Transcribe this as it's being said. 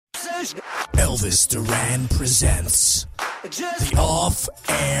Elvis Duran presents the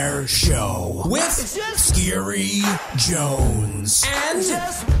Off-Air Show with Scary Jones and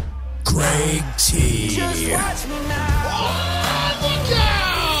Greg T.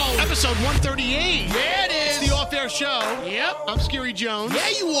 Episode 138. Yeah, it is. It's the Off-Air Show. Yep. I'm Scary Jones. Yeah,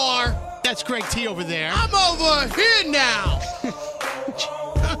 you are. That's Greg T over there. I'm over here now.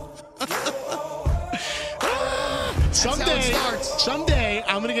 Someday,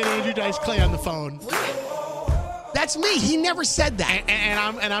 I'm going to get Andrew Dice Clay on the phone. That's me. He never said that.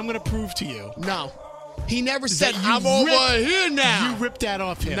 And I'm going to prove to you. No. He never said, that I'm over here now. You ripped that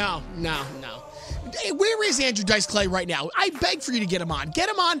off him. No. Hey, where is Andrew Dice Clay right now? I beg for you to get him on. Get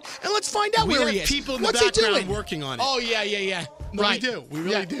him on, and let's find out where he is. We have people in What's the he background doing? working on it. Oh, yeah. No, right. we do. We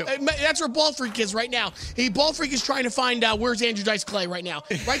really do. That's where Ball Freak is right now. Ball Freak is trying to find out where's Andrew Dice Clay right now.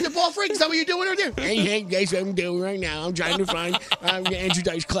 Right there, Ball Freak? Is that what you're doing over there? Hey, guys, what I'm doing right now. I'm trying to find Andrew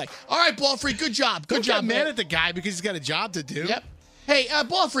Dice Clay. All right, Ball Freak, good job. Good job, Don't get man. mad at the guy because he's got a job to do. Yep. Hey,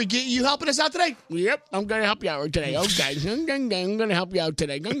 Ball Freak, you helping us out today? Yep, I'm going to help you out today. Okay, I'm going to help you out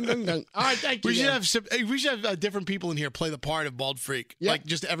today. All right, thank you. We should have different people in here play the part of Bald Freak. Yep. Like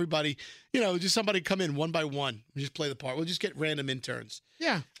just everybody, just somebody come in one by one. We just play the part. We'll just get random interns.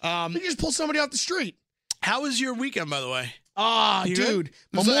 Yeah. You just pull somebody off the street. How was your weekend, by the way? Ah, dude.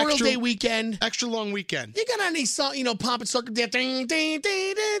 Memorial Day weekend. Extra long weekend. You got any song, pomp and circumstance?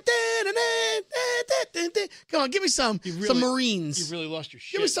 Come on, give me some Marines. You really lost your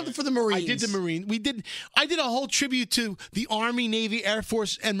shit. Give me something for the Marines. I did the Marine. I did a whole tribute to the Army, Navy, Air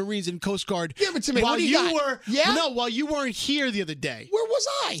Force, and Marines and Coast Guard. Give it to me. While What do you got? while you weren't here the other day. Where was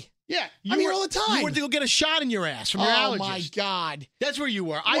I? Yeah, I'm here all the time. You went to go get a shot in your ass from your allergist. Oh my God. That's where you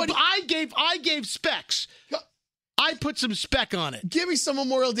were. I gave specs. I put some spec on it. Give me some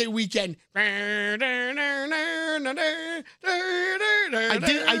Memorial Day weekend. I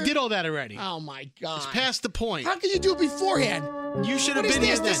did all that already. Oh my God. It's past the point. How can you do it beforehand? You should have What been is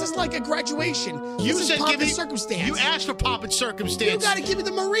here this? then. This is like a graduation. You this said is pomp give me and circumstance. You asked for pomp and circumstance. You got to give me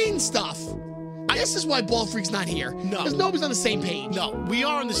the Marine stuff. This is why Ball Freak's not here. No. Because nobody's on the same page. No, we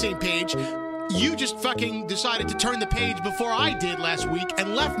are on the same page. You just fucking decided to turn the page before I did last week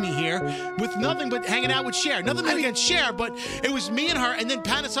and left me here with nothing but hanging out with Cher. Nothing against Cher, but it was me and her, and then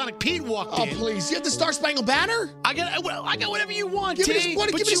Panasonic Pete walked in. Oh, please. You have the Star Spangled Banner? I got whatever you want, Give me T.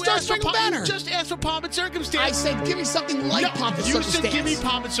 give me Star Spangled Banner. You just asked for pomp and circumstance. I said, give me something like pomp and circumstance. You said, give me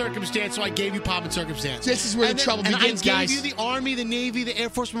pomp and circumstance, so I gave you pomp and circumstance. This is where the trouble begins, guys. I gave you the Army, the Navy, the Air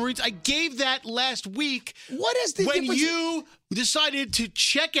Force, Marines. I gave that last week. What is the difference? When you decided to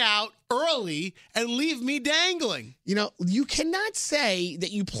check out early and leave me dangling. You cannot say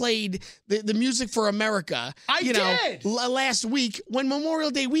that you played the music for America. I did. Last week when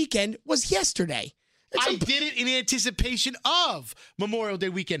Memorial Day weekend was yesterday. I did it in anticipation of Memorial Day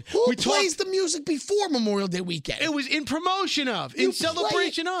weekend. Who plays the music before Memorial Day weekend? It was in promotion of, in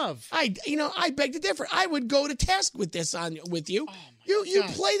celebration of. I beg to differ. I would go to task with this with you. Oh you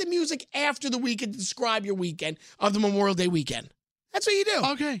play the music after the weekend to describe your weekend of the Memorial Day weekend. That's what you do.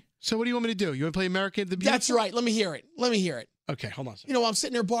 Okay. So what do you want me to do? You want to play American the Beautiful? That's right. Let me hear it. Okay, hold on a second. I'm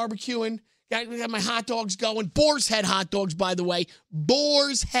sitting there barbecuing. Got my hot dogs going. Boar's Head hot dogs, by the way.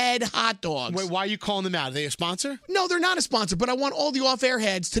 Boar's Head hot dogs. Wait, why are you calling them out? Are they a sponsor? No, they're not a sponsor, but I want all the off-air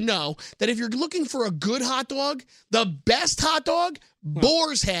heads to know that if you're looking for a good hot dog, the best hot dog,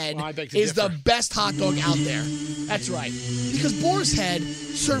 Boar's Head is the best hot dog out there. That's right. Because Boar's Head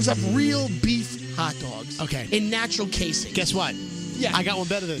serves up real beef hot dogs. Okay. In natural casing. Guess what? Yeah. I got one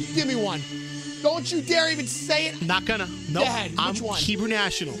better than. Give me one. Don't you dare even say it. Not gonna. Nope. Go ahead. Which one? Hebrew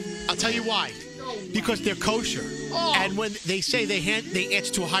National. I'll tell you why. Because they're kosher. Oh. And when they say they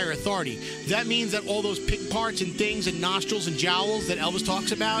answer to a higher authority, that means that all those pig parts and things and nostrils and jowls that Elvis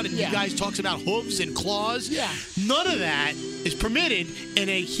talks about and you guys talks about hooves and claws, none of that is permitted in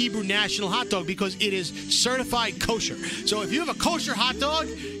a Hebrew National hot dog because it is certified kosher. So if you have a kosher hot dog,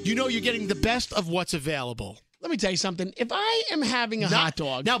 you know you're getting the best of what's available. Let me tell you something. If I am having a hot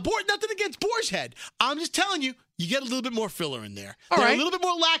dog. Now, nothing against Boar's Head. I'm just telling you, you get a little bit more filler in there. All They're right. a little bit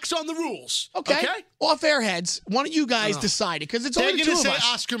more lax on the rules. Okay. Off airheads. Why don't you guys decide it? Because it's only the two of us. They're going to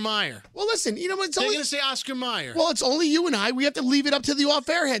say Oscar Mayer. Well, listen. You know what? They're going to say Oscar Mayer. Well, it's only you and I. We have to leave it up to the off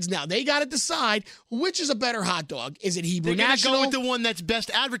airheads now. They got to decide which is a better hot dog. Is it Hebrew National? They're going to go with the one that's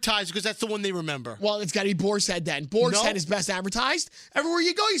best advertised because that's the one they remember. Well, it's got to be Boar's Head then. Boar's Head is best advertised. Everywhere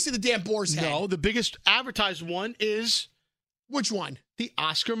you go, you see the damn Boar's Head. No, the biggest advertised one is... Which one? The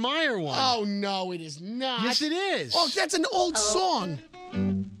Oscar Mayer one. Oh, no, it is not. Yes, it is. Oh, that's an old song.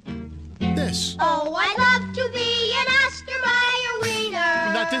 This. Oh, I love to be an Oscar Mayer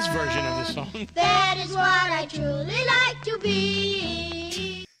wiener. Not this version of the song. That is what I truly like to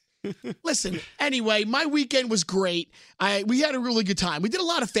be. Listen, anyway, my weekend was great. We had a really good time. We did a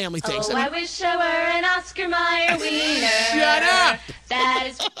lot of family things. I wish I were an Oscar Mayer wiener. Shut up! That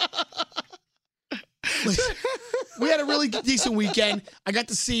is... Listen, we had a really decent weekend. I got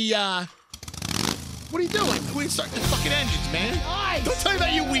to see... what are you doing? We start the fucking engines, man. Nice. Don't tell me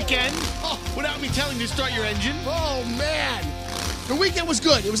about your weekend without me telling you to start your engine. Oh, man. The weekend was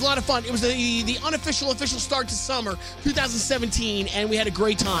good. It was a lot of fun. It was the unofficial, official start to summer 2017, and we had a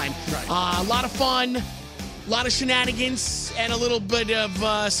great time. Right. A lot of fun, a lot of shenanigans, and a little bit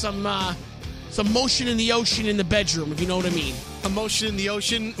of some motion in the ocean in the bedroom, if you know what I mean. Emotion in the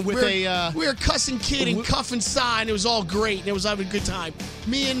ocean with we were cussing Kid and cuffing Cy, and it was all great, and it was having a good time.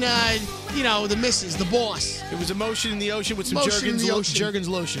 Me and, the missus, the boss. It was emotion in the ocean with some Jergens lotion. Jergens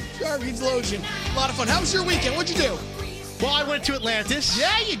lotion. A lot of fun. How was your weekend? What'd you do? Well, I went to Atlantis.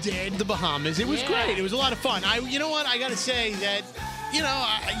 Yeah, you did. The Bahamas. It was great. It was a lot of fun. You know what? I got to say that,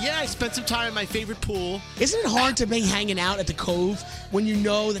 I spent some time in my favorite pool. Isn't it hard to be hanging out at the Cove when you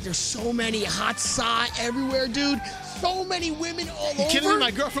know that there's so many hot Cy everywhere, dude? So many women all over. You kidding me?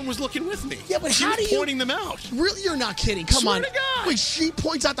 My girlfriend was looking with me. Yeah, but she how was do you pointing them out? Really, you're not kidding. Come on. Swear to God. Wait, she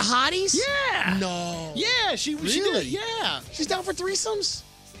points out the hotties? Yeah. No. Yeah, she Really? did. Yeah. She's down for threesomes?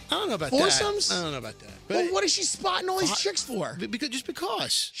 I don't know about Foursomes? that. I don't know about that. Well, what is she spotting all these chicks for?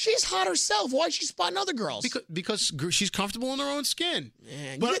 Because. She's hot herself. Why is she spotting other girls? Because she's comfortable in her own skin.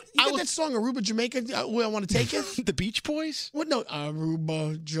 Man, But you get that song Aruba, Jamaica, Where I Want to Take You? The Beach Boys? What? No,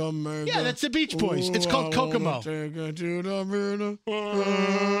 Aruba, Jamaica. Yeah, that's the Beach Boys. It's called Kokomo.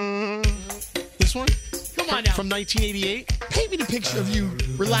 This one? Come on now. From 1988? Paint me the picture of you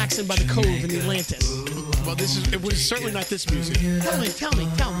relaxing by the Cove in the Atlantis. Well, it was certainly not this music. Tell me.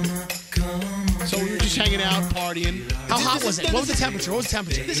 So we were just hanging out, partying. How hot was it? What was the temperature?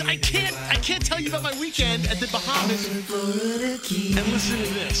 I can't tell you about my weekend at the Bahamas and listen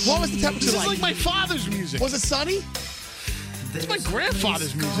to this. What was the temperature This like? is like my father's music. Was it sunny? It's my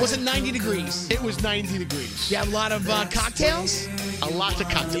grandfather's music. Was it 90 degrees? It was 90 degrees. You have a lot of cocktails? A lot of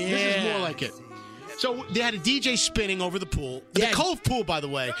cocktails. Yeah. This is more like it. So they had a DJ spinning over the pool. Yeah. The Cove pool, by the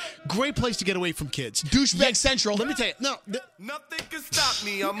way, great place to get away from kids. Douchebag Central. Let me tell you, Nothing can stop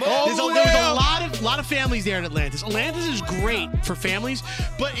me. I'm There was a lot of families there in Atlantis. Atlantis is great for families,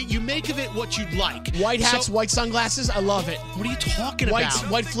 but you make of it what you'd like. White hats, white sunglasses. I love it. What are you talking about?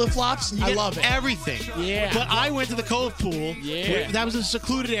 White flip-flops. I love it. Everything. Yeah. But I went to the Cove pool. Yeah. That was a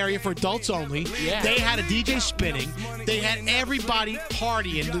secluded area for adults only. Yeah. They had a DJ spinning. They had everybody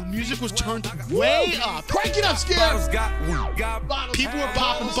partying. The music was turned way up. Crank it up, Scare. People were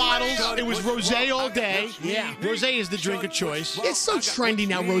popping bottles. It was rosé all day. Yeah. Rosé is the drink of choice. It's so trendy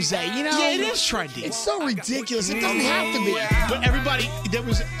now, rosé. You know? Yeah, it is trendy. It's so ridiculous. It doesn't have to be. But everybody, there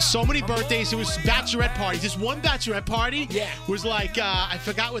was so many birthdays. There was bachelorette parties. This one bachelorette party was like, I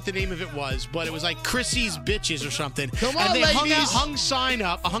forgot what the name of it was, but it was like Chrissy's Bitches or something. Come on, and they ladies. hung a sign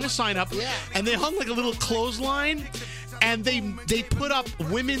up, and they hung like a little clothesline. And they put up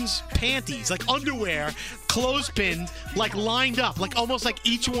women's panties, like underwear, clothespin, like lined up, like almost like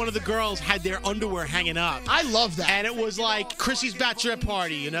each one of the girls had their underwear hanging up. I love that. And it was like Chrissy's bachelorette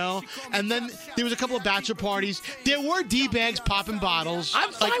party, you know? And then there was a couple of bachelor parties. There were D-bags popping bottles.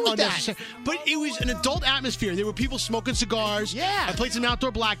 I'm fine with that. But it was an adult atmosphere. There were people smoking cigars. Yeah. I played some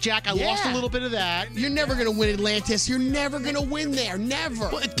outdoor blackjack. I lost a little bit of that. You're never going to win Atlantis. You're never going to win there. Never.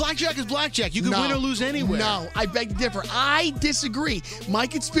 Well, blackjack is blackjack. You can win or lose anywhere. No, I beg to differ. I disagree. My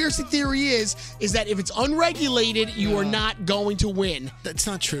conspiracy theory is that if it's unregulated, you are not going to win. That's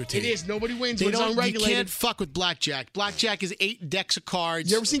not true, T. It is. Nobody wins when it's unregulated. You can't fuck with blackjack. Blackjack is 8 decks of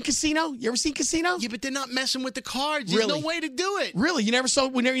cards. You ever seen Casino? Yeah, but they're not messing with the cards. Really? There's no way to do it. Really? You never saw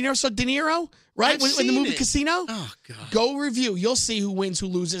De Niro? Right? I've When the seen movie it. Casino? Oh, God. Go review. You'll see who wins, who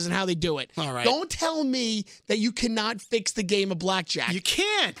loses, and how they do it. All right. Don't tell me that you cannot fix the game of blackjack. You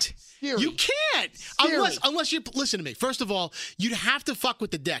can't. Scary. You can't. Scary. Unless you listen to me. First of all, you'd have to fuck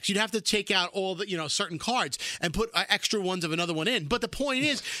with the decks. You'd have to take out all the, certain cards and put extra ones of another one in. But the point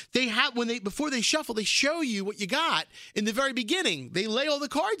is, before they shuffle, they show you what you got in the very beginning. They lay all the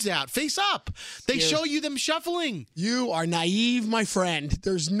cards out face up. They show you them shuffling. You are naive, my friend.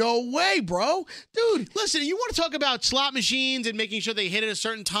 There's no way, bro. Dude. Listen, you want to talk about slot machines and making sure they hit at a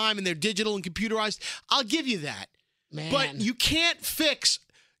certain time and they're digital and computerized? I'll give you that. Man. But you can't fix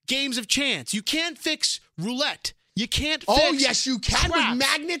games of chance. You can't fix roulette. You can't Oh, fix yes, you can traps. with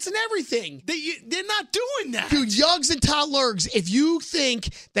magnets and everything. They're not doing that. Dude, Yugs and Todd Lurgs, if you think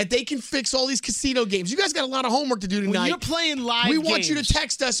that they can fix all these casino games, you guys got a lot of homework to do tonight. When you're playing live we want you to games.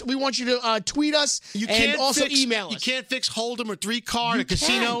 text us. We want you to tweet us and also email us. You can't fix Hold'em or 3-card, a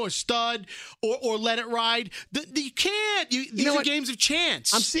casino or stud or let it ride. You can't. These are games of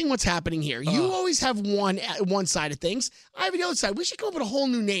chance. I'm seeing what's happening here. You always have one side of things. I have the other side. We should come up with a whole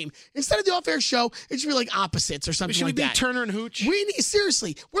new name. Instead of the off-air show, it should be like opposites or something Should like we be that. Turner and Hooch?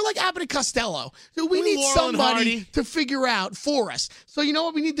 Seriously, we're like Abbott and Costello. So we need Laurel and somebody Hardy. to figure out for us. So you know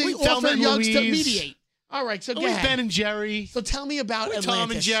what? We need the Thelma off-air and Yugs to Louise. mediate. All right, so go With ahead. Ben and Jerry. So tell me about Atlantis.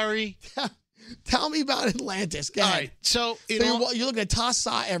 Tom and Jerry. Tell me about Atlantis. Go All ahead. right. So you're looking at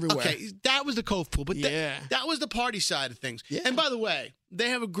Tassa everywhere. Okay, that was the Cove Pool, but Yeah. that was the party side of things. Yeah. And by the way, they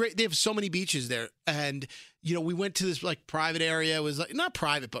have so many beaches there, and we went to this like private area. It was like not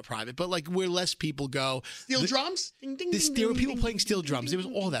private, but like where less people go. Steel drums? Ding, ding, ding, There were ding, people ding, playing ding, steel ding, drums. There was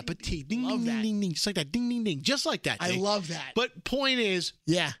ding, all ding, that, but ding, ding, love ding, that. ding, ding, just like that, ding, ding, ding, just like that. I Ding. love that. But point is,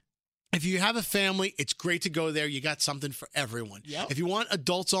 Yeah. if you have a family, it's great to go there. You got something for everyone. Yep. If you want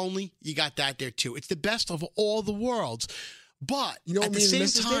adults only, you got that there too. It's the best of all the worlds. But You know what at me the and the same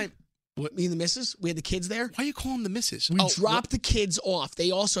missus time, did? Me and the missus, we had the kids there. why are you calling them the missus? We dropped the kids off. They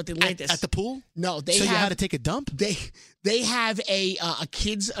also at the Atlantis. at the pool. No, they So have, you had to take a dump. They have a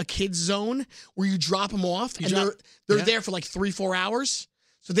kids zone where you drop them off, and they're there for like 3-4 hours.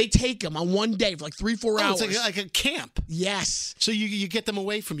 So they take them on one day for like 3-4 hours. It's like a camp. Yes. So you get them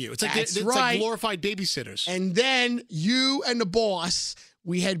away from you. It's like That's it's right. like glorified babysitters. And then you and the boss,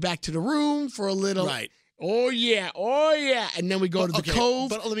 we head back to the room for a little. Right. Oh yeah. And then we go to the Cove.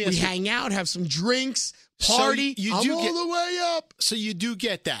 But let me we ask you- hang out, have some drinks, So party. you I'm do all get- the way up. So you do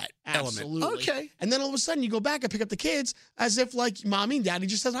get that Absolutely. element. Okay. And then all of a sudden you go back and pick up the kids as if like mommy and daddy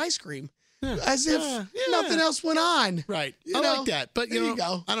just has ice cream. As if nothing else went on. Right. You I know? like that. But There you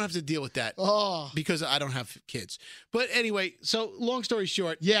go. I don't have to deal with that. Oh. Because I don't have kids. But anyway, so long story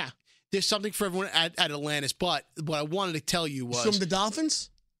short, Yeah. there's something for everyone at Atlantis. But what I wanted to tell you was Swim the dolphins?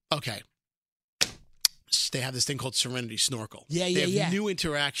 okay. They have this thing called Serenity Snorkel. Yeah, They have yeah. new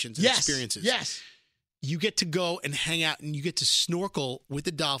interactions and experiences. Yes. You get to go and hang out and you get to snorkel with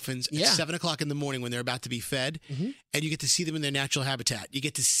the dolphins Yeah. at 7 o'clock in the morning when they're about to be fed. And you get to see them in their natural habitat. You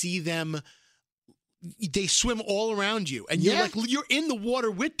get to see them. They swim all around you. And you're in the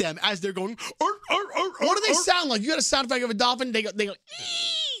water with them as they're going. What do they sound like? You got a sound effect of a dolphin. They go.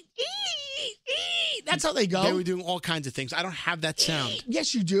 That's how they go. They were doing all kinds of things. I don't have that sound.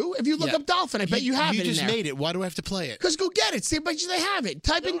 Yes, you do. If you look Yeah. up dolphin, I bet you have it You in just there. made it. Why do I have to play it? Because go get it. See, I bet you they have it.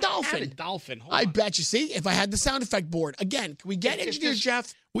 Type in dolphin. Dolphin. Hold I on. bet you. See, if I had the sound effect board again, can we get engineer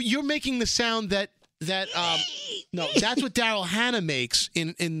Jeff? Well, you're making the sound that no, that's what Daryl Hannah makes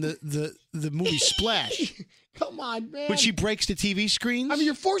in the movie Splash. Come on, man. When she breaks the TV screens. I mean,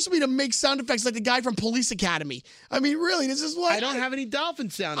 you're forcing me to make sound effects like the guy from Police Academy. I mean, really, this is what I don't have any dolphin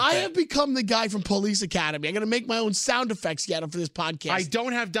sound I effects. have become the guy from Police Academy. I got to make my own sound effects yet for this podcast. I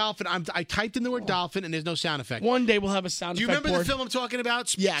don't have dolphin. I typed in the word dolphin and there's no sound effect. One day we'll have a sound Do you effect remember board. the film I'm talking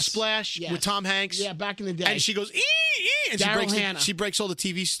about? Yes. Splash Yes. with Tom Hanks. Yeah, back in the day. And she goes ee, and Daryl Hannah. she breaks all the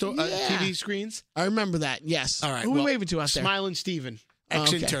TV TV screens. I remember that. Yes. All right. Who well, are we waving to out there? Smiling Steven, Oh,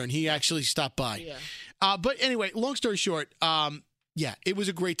 okay. ex-intern. He actually stopped by. Yeah. But anyway, long story short, yeah, it was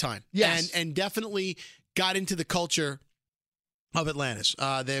a great time. Yes. And definitely got into the culture of Atlantis.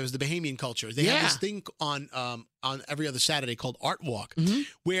 There was the Bahamian culture. They have this thing on every other Saturday called Art Walk,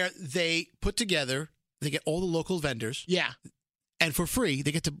 where they put together, they get all the local vendors. Yeah. And for free,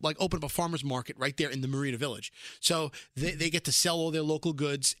 they get to like open up a farmer's market right there in the Marina Village. So they get to sell all their local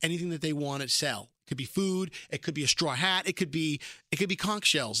goods, anything that they want to sell. It could be food, it could be a straw hat, it could be conch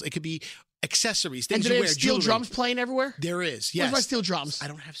shells, it could be accessories, things And do you they wear, have steel jewelry. drums playing everywhere? There is, yes. Where's my steel drums? I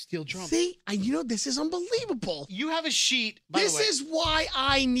don't have steel drums. See, this is unbelievable. You have a sheet. By This the way, is why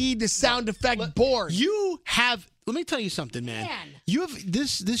I need the sound effect board. you have. Let me tell you something, man. Man. You have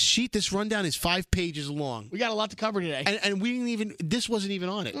this sheet. This rundown is 5 pages long, We got a lot to cover today. and we didn't even. This wasn't even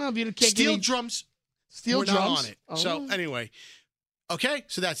on it. Well, if you can't Steel give me drums. steel were drums not on it. Oh. So anyway, okay.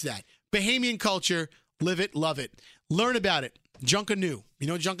 So that's that. Bahamian culture. Live it, love it. Learn about it. Junkanoo. You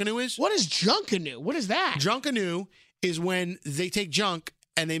know what Junkanoo is? What is Junkanoo? What is that? Junkanoo is when they take junk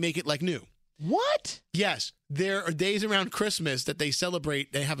and they make it like new. What? Yes, there are days around Christmas that they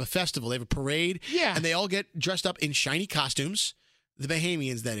celebrate. They have a festival. They have a parade. Yeah. And they all get dressed up in shiny costumes. The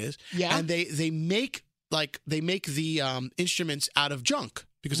Bahamians, that is. Yeah. And they make the instruments out of junk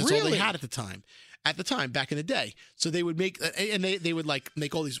because that's all Really? they had at the time. At the time, back in the day. So they would make and they would like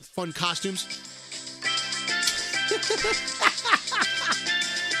make all these fun costumes.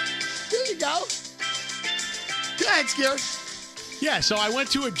 There you go. Go ahead, Scary. Yeah, so I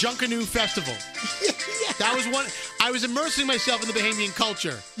went to a Junkanoo festival. Yeah. That was one. I was immersing myself in the Bahamian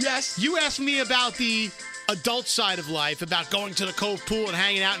culture. Yes. You asked me about the adult side of life, about going to the Cove Pool and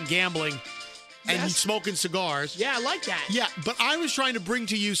hanging out and gambling and smoking cigars. Yeah, I like that. Yeah, but I was trying to bring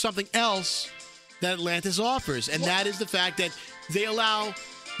to you something else that Atlantis offers, and that is the fact that they allow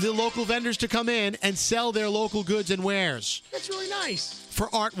the local vendors to come in and sell their local goods and wares. That's really nice. For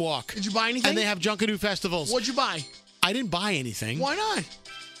Art Walk. Did you buy anything? And they have Junkanoo festivals. What'd you buy? I didn't buy anything. Why not?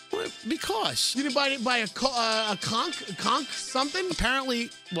 Because. You didn't buy a conch something?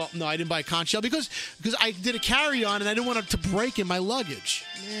 Apparently, well, no, I didn't buy a conch shell because I did a carry-on and I didn't want it to break in my luggage.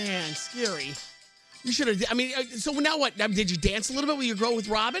 Man, Scary. You should have. I mean, so now what? Did you dance a little bit with your girl with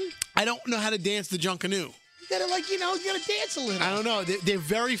Robin? I don't know how to dance the Junkanoo. You gotta you gotta dance a little. I don't know. They're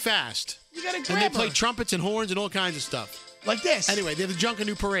very fast. You gotta grab And they play her. trumpets and horns and all kinds of stuff. Like this. Anyway, they have the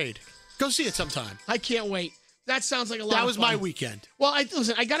Junkanoo parade. Go see it sometime. I can't wait. That sounds like a lot of fun. That was my weekend. Well,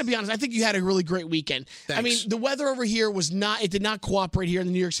 listen, I got to be honest. I think you had a really great weekend. Thanks. I mean, the weather over here it did not cooperate here in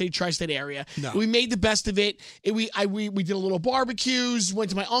the New York City tri-state area. No. We made the best of it. We did a little barbecues,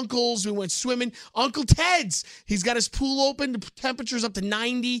 went to my uncle's, we went swimming. Uncle Ted's, he's got his pool open. The temperature's up to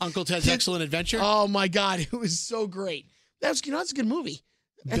 90. Uncle Ted's Excellent Adventure? Oh, my God. It was so great. That's a good movie.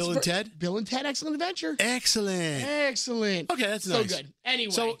 Bill and Ted? Bill and Ted, Excellent Adventure. Excellent. Excellent. Okay, that's so nice. good. Anyway.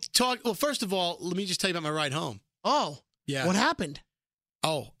 So, well, first of all, let me just tell you about my ride home. Oh. Yeah. What happened?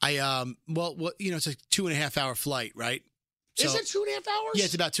 Oh, it's a 2.5 hour flight, right? Is it 2.5 hours? Yeah,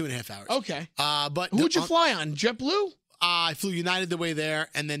 it's about 2.5 hours. Okay. But who'd you fly on? JetBlue? I flew United the way there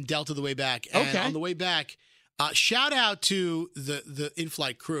and then Delta the way back. And Okay. on the way back, shout out to the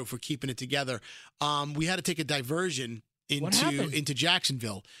in-flight crew for keeping it together. We had to take a diversion into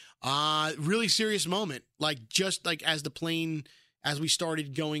Jacksonville. Really serious moment. Just as we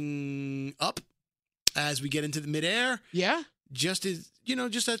started going up, as we get into the midair. Yeah. Just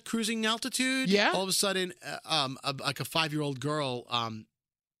at cruising altitude. Yeah. All of a sudden, a 5-year-old girl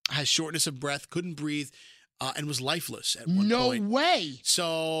has shortness of breath, couldn't breathe, and was lifeless at one point. No way.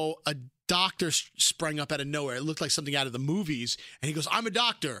 So a doctor sprang up out of nowhere. It looked like something out of the movies. And he goes, "I'm a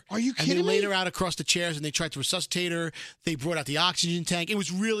doctor." Are you kidding me? And they laid me? her out across the chairs and they tried to resuscitate her. They brought out the oxygen tank. It was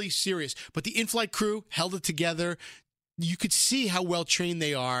really serious. But the in-flight crew held it together. You could see how well trained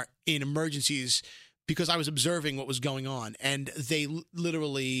they are in emergencies because I was observing what was going on. And they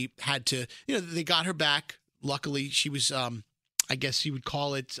literally had to, they got her back. Luckily, she was, I guess you would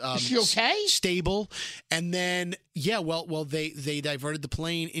call it Is she okay? Stable. And then, they diverted the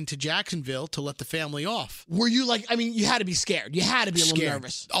plane into Jacksonville to let the family off. Were you you had to be scared. You had to be a little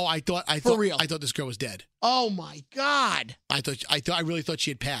nervous. Oh, I thought real. I thought this girl was dead. Oh my God. I really thought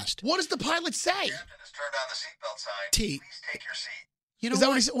she had passed. What does the pilot say? Captain has turned on the seatbelt sign. T. Please take your seat. You know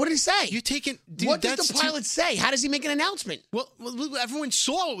Is that what did he say? You're taking. Dude, what does the pilot say? How does he make an announcement? Well, everyone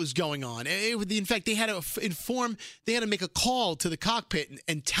saw what was going on. In fact, they had to they had to make a call to the cockpit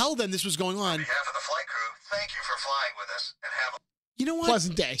and tell them this was going on. On behalf of the flight crew, thank you for flying with us and have a You know what?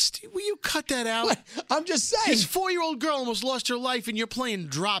 Pleasant day. Will you cut that out? What? I'm just saying. This 4-year-old girl almost lost her life, and you're playing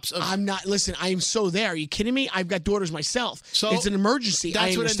drops of. I'm not. Listen, I am so there. Are you kidding me? I've got daughters myself. So it's an emergency.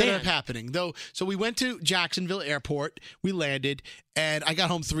 That's I what understand. ended up happening, though. So we went to Jacksonville Airport. We landed, and I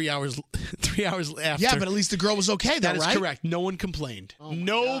got home 3 hours. 3 hours after. Yeah, but at least the girl was okay, though, That is right? correct. No one complained. Oh, my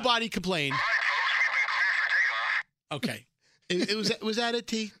Nobody complained. All right, folks, we've been cleared for takeoff. Okay. Was that it,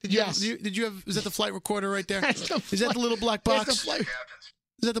 T? Yes. Did you have? Was that the flight recorder right there? That's the Is that the little black That's box? the flight. Captains,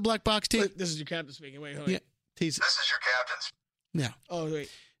 Is that the black box, T? Wait, this is your captain speaking. Wait, hold on. Yeah. T's. this is your captains. Yeah. Oh, wait.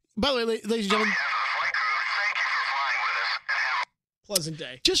 By the way, ladies and On gentlemen, behalf of the flight crew, thank you for flying with us and have a Pleasant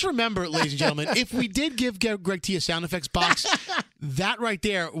day. just remember, ladies and gentlemen, if we did give Greg T a sound effects box, that right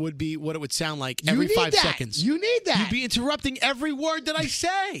there would be what it would sound like every You need 5 that. seconds. You need that. You'd be interrupting every word that I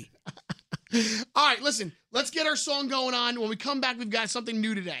say. All right, listen. Let's get our song going on. When we come back, we've got something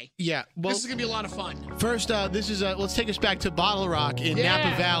new today. Yeah. Well, This is gonna be a lot of fun. first, this is let's take us back to Bottle Rock in Yeah.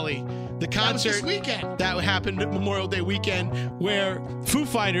 Napa Valley. The That was this concert weekend. that happened Memorial Day weekend, where Foo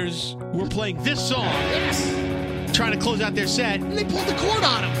Fighters were playing this song, Yes. trying to close out their set. And they pulled the cord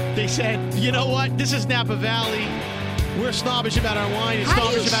on him. They said, "You know what? This is Napa Valley. We're snobbish about our wine and How do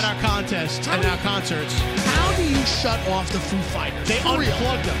snobbish you about our contests and our concerts." How do you shut off the Foo Fighters? They For real.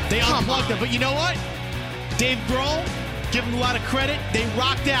 unplugged them. They Come unplugged on. them. But you know what? Dave Grohl, give them a lot of credit. They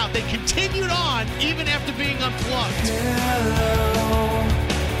rocked out. They continued on even after being unplugged. Hello,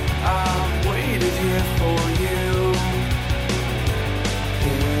 I've waited here for you.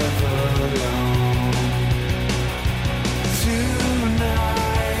 Live alone.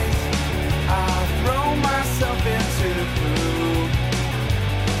 Tonight, I'll throw myself into the blue.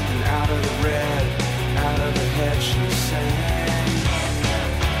 And out of the red, out of the head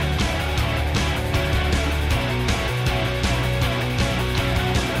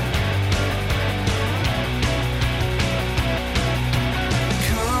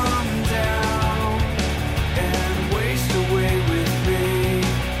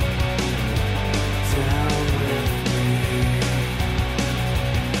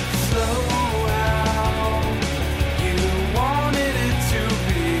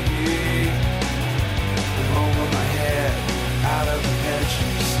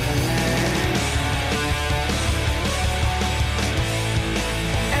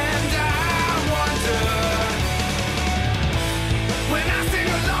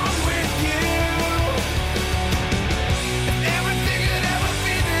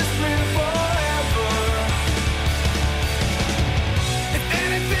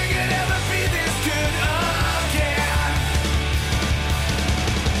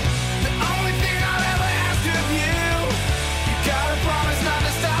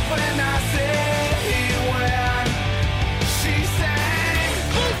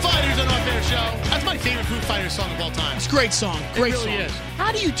greatest song of all time. It's a great song. Great really song. is.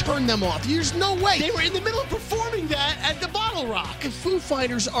 How do you turn them off? There's no way. They were in the middle of performing that at the Bottle Rock. And Foo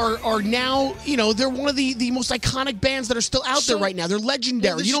Fighters are now, they're one of the most iconic bands that are still out there right now. They're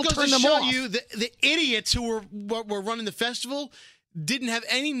legendary. Well, you don't turn them off. You the idiots who were running the festival didn't have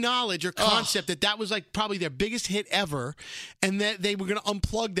any knowledge or concept that was like probably their biggest hit ever, and that they were going to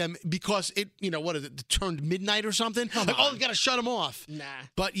unplug them because it, what is it, turned midnight or something? You got to shut them off. Nah.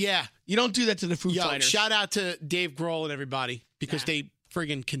 But yeah. You don't do that to the Foo Fighters. Shout out to Dave Grohl and everybody because they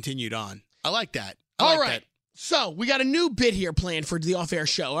friggin' continued on. I like that. All right. So we got a new bit here planned for the off-air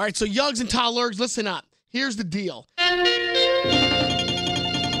show. All right, so Yugs and Todd Lurgs, listen up. Here's the deal.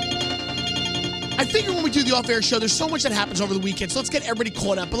 I figure when we do the off-air show, there's so much that happens over the weekend, so let's get everybody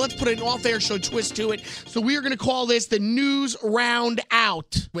caught up, but let's put an off-air show twist to it. So we are going to call this the News Round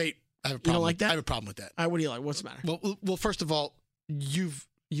Out. Wait, I have a problem. You don't like that? I have a problem with that. All right, what do you like? What's the matter? Well, first of all, you've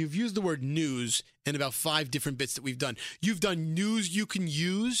used the word news in about 5 different bits that we've done. You've done news you can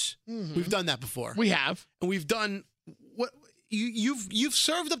use. Mm-hmm. We've done that before. We have. And we've done what you've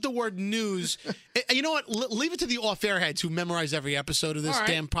served up the word news. You know what? Leave it to the off-air heads who memorize every episode of this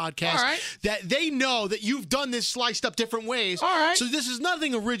damn podcast. All right. That they know that you've done this sliced up different ways. All right. So this is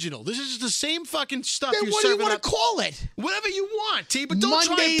nothing original. This is just the same fucking stuff Then you're what do you serving want up. to call it? Whatever you want, T. But don't Monday's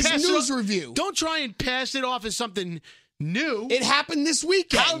try and pass news it off. review. Don't try and pass it off as something new. It happened this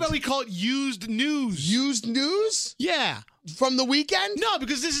weekend. How about we call it used news? Used news? Yeah. From the weekend? No,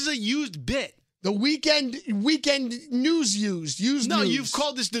 because this is a used bit. The weekend news used No, news. you've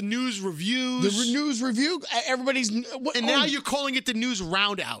called this the news reviews. The news review? Everybody's... And now you're calling it the news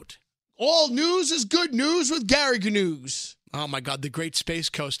roundout. All news is good news with Gary Gnews. Oh, my God, the Great Space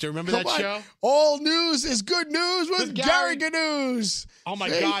Coaster. Remember that show? All news is good news with Gary Gnews. Oh, my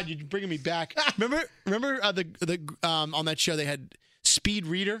God, you're bringing me back. Remember on that show they had Speed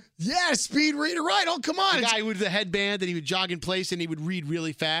Reader? Yeah, Speed Reader, right. Oh, come on. The guy with the headband and he would jog in place and he would read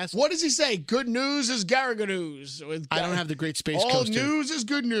really fast. What does he say? Good news is Gary Gnews. I don't have the Great Space All Coaster. All news is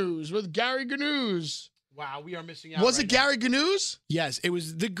good news with Gary Gnews. Wow, we are missing out. Was it Gary Gnews? Yes, it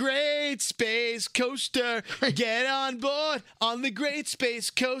was the Great Space Coaster. Get on board on the Great Space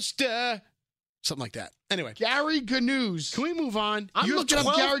Coaster. Something like that. Anyway. Gary Gnews. Can we move on? I'm looking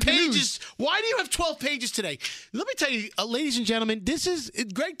up Gary pages. Gnews. Why do you have 12 pages today? Let me tell you, ladies and gentlemen, this is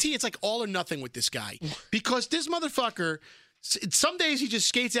Greg T. It's like all or nothing with this guy. Because this motherfucker, some days he just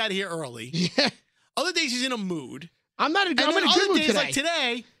skates out of here early. Yeah. Other days he's in a mood. I'm in a good mood days, today. Like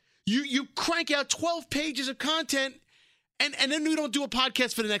today, you crank out 12 pages of content. And then we don't do a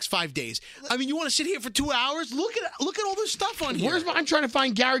podcast for the next 5 days. I mean, you want to sit here for 2 hours? Look at all this stuff on here. I'm trying to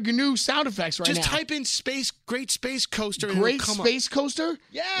find Gary Gnews sound effects right now. Just type in Great Space Coaster. Great Space Coaster?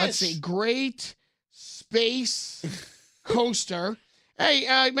 Yes. Let's see. Great Space Coaster.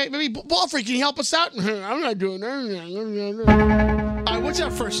 Hey, maybe Ball Freak, can you help us out? I'm not doing that. All right, what's our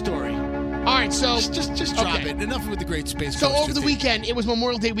first story? All right, so just drop it. Enough with the Great Space Coaster. So over the weekend, it was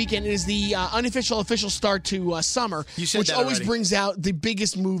Memorial Day weekend. It is the official start to summer, which always brings out the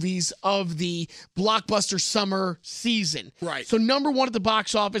biggest movies of the blockbuster summer season. Right. So number 1 at the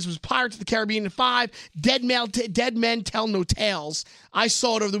box office was Pirates of the Caribbean 5, Dead Men Tell No Tales. I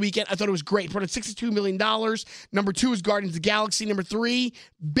saw it over the weekend. I thought it was great. It brought in $62 million. Number 2 is Guardians of the Galaxy. Number 3,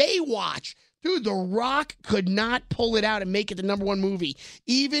 Baywatch. Dude, The Rock could not pull it out and make it the number 1 movie.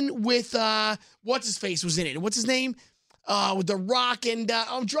 Even with, what's-his-face was in it. What's his name? With The Rock and,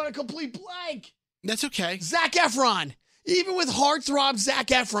 I'm drawing a complete blank. That's okay. Zac Efron. Even with heartthrob Zac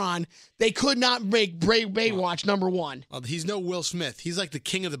Efron, they could not make Baywatch number 1. Well, he's no Will Smith. He's like the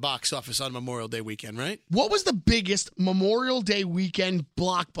king of the box office on Memorial Day weekend, right? What was the biggest Memorial Day weekend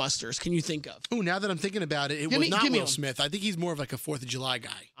blockbusters can you think of? Oh, now that I'm thinking about it, it was not Will Smith. I think he's more of like a 4th of July guy.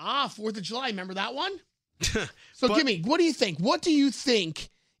 4th of July. Remember that one? So give me, what do you think? What do you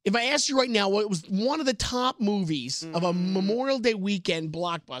think, if I asked you right now, what was one of the top movies of a Memorial Day weekend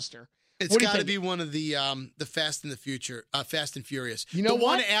blockbuster? It's got to be one of the Fast and Furious. You know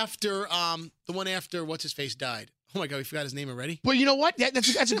what? The one after what's his face died. Oh my God, we forgot his name already. Well, you know what?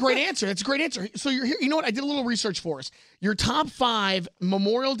 That's a great answer. That's a great answer. So you're here. You know what? I did a little research for us. Your top 5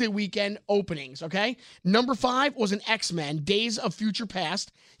 Memorial Day weekend openings. Okay, number 5 was an X-Men: Days of Future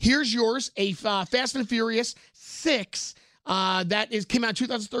Past. Here's yours: a Fast and Furious 6. Came out in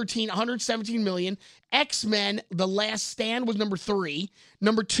 2013, 117 million. X-Men: The Last Stand was number 3.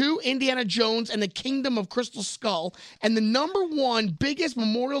 Number 2, Indiana Jones and the Kingdom of Crystal Skull. And the number 1 biggest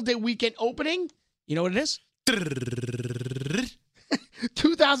Memorial Day weekend opening, you know what it is?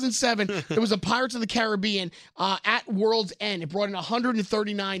 2007, it was a Pirates of the Caribbean at World's End. It brought in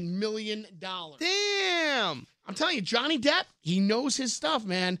 $139 million. Damn. I'm telling you, Johnny Depp, he knows his stuff,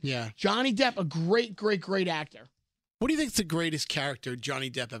 man. Yeah. Johnny Depp, a great, great, great actor. What do you think's the greatest character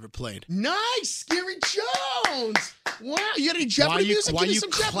Johnny Depp ever played? Nice, Scary Jones. Wow, you got any Jeopardy music? Why are Give me you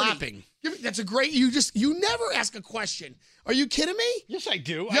some Jeopardy. clapping? That's a great. You never ask a question. Are you kidding me? Yes, I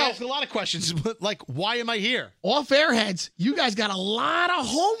do. Yo. I ask a lot of questions, like, why am I here? Off Airheads, you guys got a lot of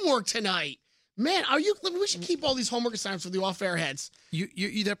homework tonight. Man, we should keep all these homework assignments for the Off Airheads.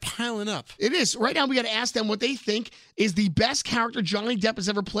 They're piling up. It is. Right now, we got to ask them what they think is the best character Johnny Depp has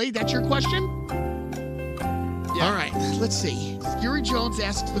ever played. That's your question? Yeah. All right, let's see. Scary Jones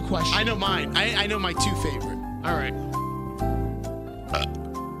asks the question. I know mine. I know my two favorite. All right.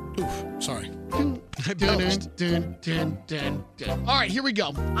 Oof, sorry. All right, here we go.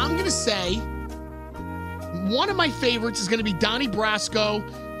 I'm going to say one of my favorites is going to be Donnie Brasco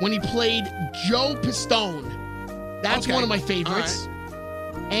when he played Joe Pistone. That's one of my favorites.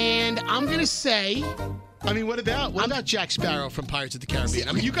 Right. And I'm going to say... I mean, what about Jack Sparrow from Pirates of the Caribbean?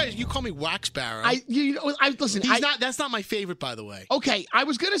 I mean, you call me Wax Sparrow. Listen. That's not my favorite, by the way. Okay, I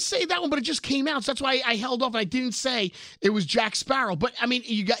was gonna say that one, but it just came out, so that's why I held off. And I didn't say it was Jack Sparrow. But I mean,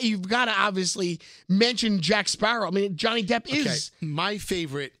 you've got to obviously mention Jack Sparrow. I mean, Johnny Depp is my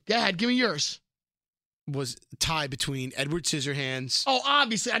favorite. Go ahead, give me yours. Was tie between Edward Scissorhands. Oh,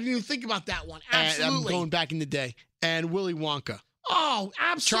 obviously, I didn't even think about that one. Absolutely, I'm going back in the day, and Willy Wonka. Oh,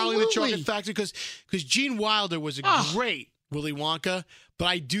 absolutely. Charlie and the Chocolate Factory, because Gene Wilder was a great Willy Wonka, but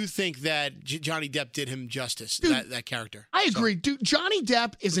I do think that Johnny Depp did him justice, dude, that character. I agree. Dude, Johnny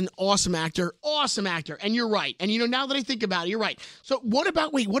Depp is an awesome actor, and you're right. And, now that I think about it, you're right. So what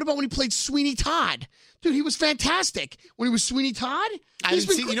about when he played Sweeney Todd? Dude, he was fantastic. When he was Sweeney Todd? I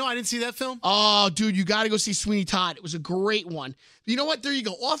didn't see that film. Oh, dude, you got to go see Sweeney Todd. It was a great one. You know what? There you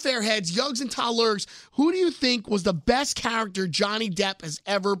go. Off Airheads, Yugs and Talurgs. Who do you think was the best character Johnny Depp has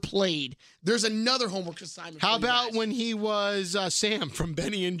ever played? There's another homework assignment. How about when he was Sam from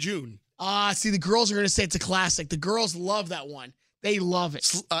Benny and June? See, the girls are going to say it's a classic. The girls love that one. They love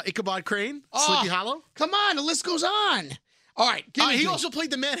it. Ichabod Crane? Sleepy Hollow? Come on, the list goes on. All right. He also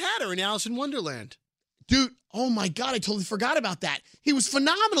played the Mad Hatter in Alice in Wonderland. Dude, oh my God, I totally forgot about that. He was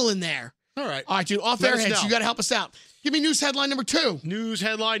phenomenal in there. All right, dude, Off Airheads, you got to help us out. Give me news headline number 2. News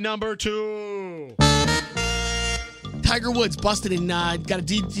headline number 2. Tiger Woods busted and got a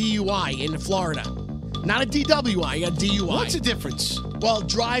DUI in Florida. Not a DWI, you got a DUI. What's the difference? Well,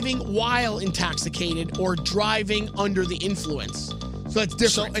 driving while intoxicated or driving under the influence. So that's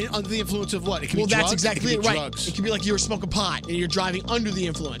different. So under the influence of what? It can be drugs? That's exactly it, right. Drugs. It can be like you were smoking pot and you're driving under the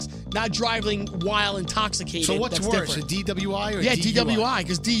influence, not driving while intoxicated. So what's worse, different. a DWI or a DUI? Yeah, DWI,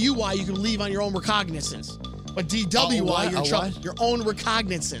 because DUI you can leave on your own recognizance. But DWI, you're in trouble. Your own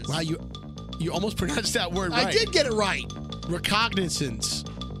recognizance. Wow, you almost pronounced that word right. I did get it right. Recognizance.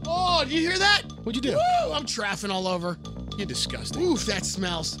 Oh, did you hear that? What'd you do? Woo, I'm traffing all over. You're disgusting. Oof, that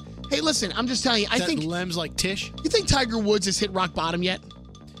smells. Hey, listen, I'm just telling you, I think Lem's like Tish. You think Tiger Woods has hit rock bottom yet?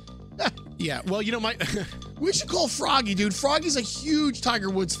 Yeah, well, we should call Froggy, dude. Froggy's a huge Tiger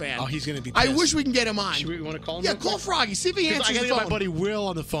Woods fan. Oh, he's going to be pissed. I wish we can get him on. Should we want to call him? Yeah, call Froggy. See if he answers the phone. I got my buddy Will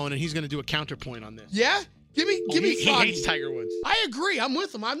on the phone, and he's going to do a counterpoint on this. Yeah? Give me Froggy. He hates Tiger Woods. I agree. I'm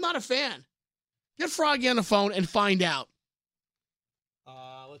with him. I'm not a fan. Get Froggy on the phone and find out.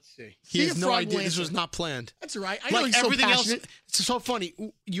 Let's see. He has no idea. This was not planned. That's all right. I know he's so everything passionate. else. It's so funny.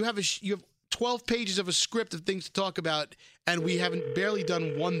 You have 12 pages of a script of things to talk about, and we haven't barely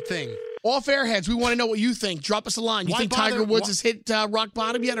done one thing. Off Airheads, we want to know what you think. Drop us a line. You think Tiger Woods has hit rock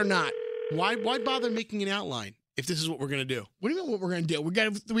bottom yet or not? Why bother making an outline if this is what we're going to do? What do you mean what we're going to do?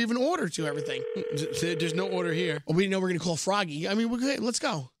 We have an order to everything. There's no order here. Well, we didn't know we're going to call Froggy. I mean, let's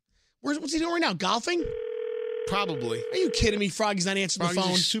go. What's he doing right now? Golfing? Probably. Are you kidding me? Froggy's not answering the phone.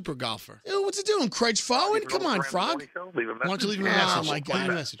 Froggy's a super golfer. Ew, what's he doing? Craig's phone? Come on, Frog. Why don't you leave him a message? Oh, my God. Leave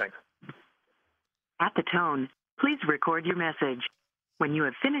a message. At the tone, please record your message. When you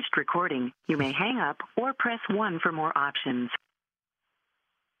have finished recording, you may hang up or press 1 for more options.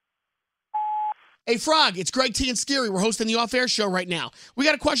 Hey, Frog, it's Greg T and Scary. We're hosting the Off Air show right now. We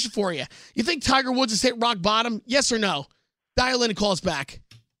got a question for you. You think Tiger Woods has hit rock bottom? Yes or no? Dial in and call us back.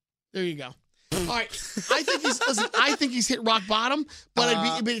 There you go. All right. I think he's hit rock bottom, but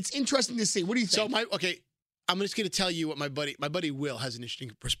it's interesting to see. What do you think? So I'm just going to tell you what my buddy Will has an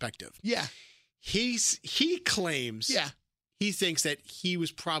interesting perspective. Yeah. He claims. Yeah. He thinks that he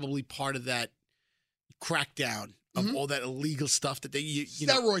was probably part of that crackdown of all that illegal stuff that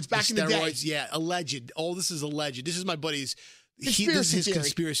steroids back in the day. Steroids, yeah, alleged. All this is alleged. This is my buddy's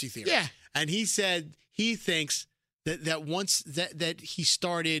conspiracy theory. Yeah, and he said he thinks that once that they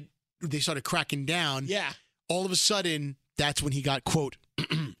started cracking down. Yeah, all of a sudden that's when he got quote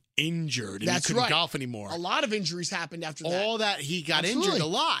injured and That's he couldn't right. golf anymore. A lot of injuries happened after that. All that he got Absolutely. injured a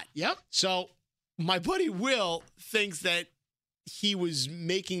lot. Yep. So my buddy Will thinks that he was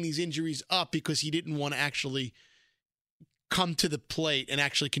making these injuries up because he didn't want to actually come to the plate and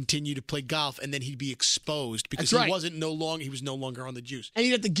actually continue to play golf, and then he'd be exposed because That's right. he was no longer on the juice. And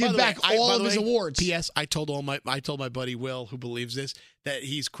he'd have to By give the back way, all by of the his way, awards. P.S. I told my buddy Will, who believes this, that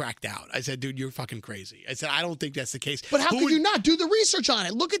he's cracked out. I said, dude, you're fucking crazy. I said, I don't think that's the case. But how Who could would- you not do the research on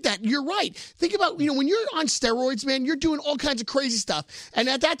it? Look at that. You're right. Think about, when you're on steroids, man, you're doing all kinds of crazy stuff. And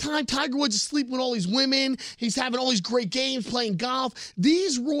at that time, Tiger Woods is sleeping with all these women. He's having all these great games, playing golf.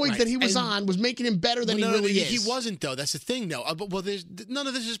 These roids Right. that he was And- on was making him better than Well, he really is. He wasn't, though. That's the thing, though. Well, none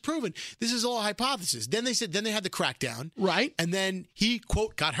of this is proven. This is all hypothesis. Then they said, then they had the crackdown. Right. And then he,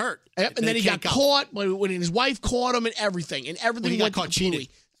 quote, got hurt. Yep, and then he got can't golf. caught when his wife caught him and everything. And everything When he got went caught to cheating.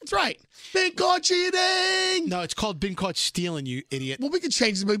 That's right. Been caught cheating. No, it's called been caught stealing, you idiot. Well, we can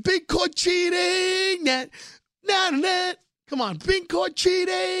change it. But been caught cheating. Nah. Come on. Been caught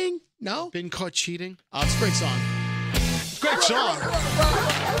cheating. No? Been caught cheating? Oh, it's a great song. Great song.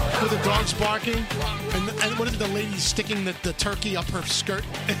 With the dogs barking. And what is it, the lady sticking the turkey up her skirt?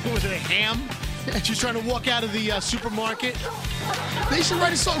 Was it a ham? She's trying to walk out of the supermarket. They should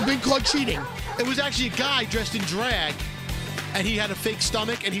write a song, Been Caught Cheating. It was actually a guy dressed in drag, and he had a fake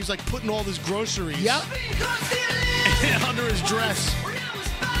stomach, and he was like putting all his groceries Yep. under his dress.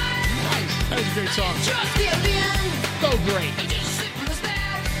 That was a great song. So great.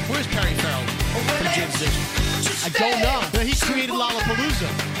 Where's Perry Farrell from Jim Station? I don't know. No, he created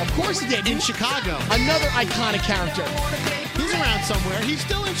Lollapalooza Of course he did. in Chicago. Another iconic character. He's around somewhere. He's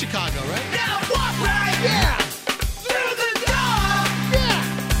still in Chicago, right? Yeah.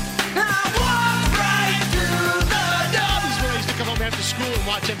 This is when I used to come home after school and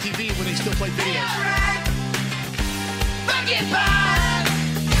watch MTV when they still played videos.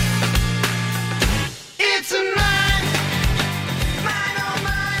 It's a mine.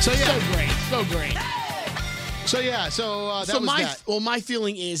 So yeah, So great. that was that. Well, my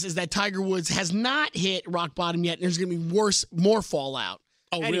feeling is that Tiger Woods has not hit rock bottom yet, and there's going to be more fallout.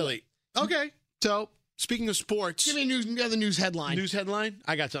 Oh, Anyway. really? Okay. So speaking of sports, Give me another news headline. news headline.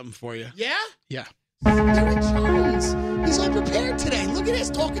 I got something for you. Yeah? Yeah. Derek Jones. He's unprepared today. Look at us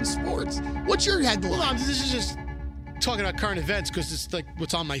talking sports. What's your headline? Well, this is just talking about current events because it's like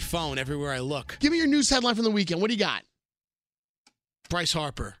what's on my phone everywhere I look. Give me your news headline from the weekend. What do you got? Bryce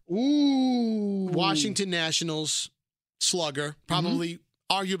Harper, Ooh. Washington Nationals slugger, probably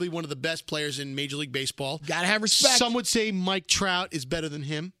arguably one of the best players in Major League Baseball. Gotta have respect. Some would say Mike Trout is better than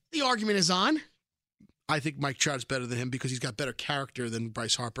him. The argument is on. I think Mike Trout is better than him because he's got better character than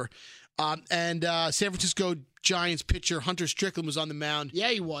Bryce Harper. And San Francisco Giants pitcher Hunter Strickland was on the mound. Yeah,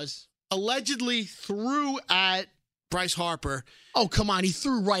 he was. Allegedly threw at Bryce Harper. Oh, come on. He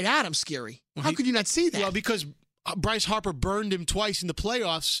threw right at him, Scary. How could you not see that? Well, because Bryce Harper burned him twice in the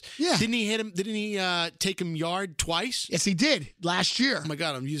playoffs. Yeah. Didn't he hit him? Didn't he take him yard twice? Yes, he did. Last year. Oh, my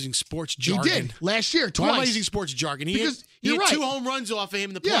God. I'm using sports He jargon. did. Last year, Why twice. am I using sports jargon? He Because hit, he you're hit right. 2 home runs off of him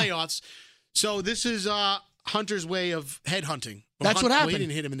in the Yeah. playoffs. So this is Hunter's way of headhunting. That's what happened. Well, he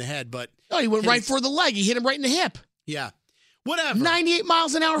didn't hit him in the head, but Oh, he went hit right him- for the leg. He hit him right in the hip. yeah. Whatever. 98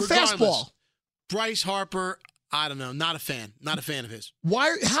 miles an hour Regardless, fastball. Bryce Harper, I don't know. Not a fan. Not a fan of his.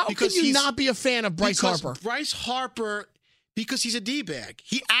 Why? How Because can you he's- not be a fan of Bryce Because Harper? Bryce Harper, because he's a D-bag.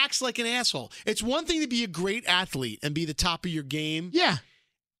 He acts like an asshole. It's one thing to be a great athlete and be the top of your game. Yeah.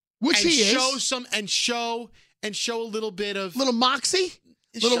 Which and he is. show a little bit of Little moxie.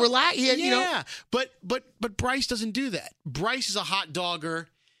 Little show- relax. Yeah, You know. but Bryce doesn't do that. Bryce is a hot dogger.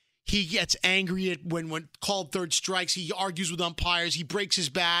 He gets angry at when called third strikes. He argues with umpires. He breaks his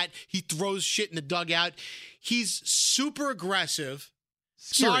bat. He throws shit in the dugout. He's super aggressive.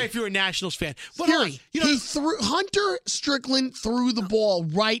 Scary. Sorry if you're a Nationals fan. But hold on, Scary. Hunter Strickland threw the ball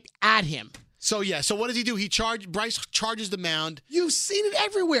right at him. So what does he do? Bryce charges the mound. You've seen it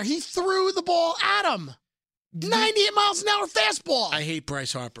everywhere. He threw the ball at him. 98 miles an hour fastball. I hate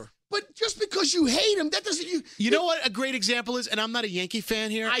Bryce Harper. But just because you hate him, that doesn't You know what a great example is? And I'm not a Yankee fan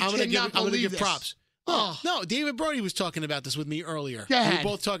here. I'm going to give props. Oh. No, David Brody was talking about this with me earlier. Go ahead.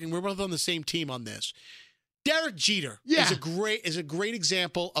 We're both on the same team on this. Derek Jeter Yeah. is a great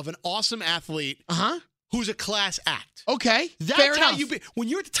example of an awesome athlete Uh-huh. who's a class act. Okay. That's Fair how enough. when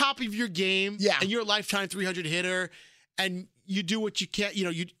you're at the top of your game, Yeah. and you're a lifetime 300 hitter, and you do what you can.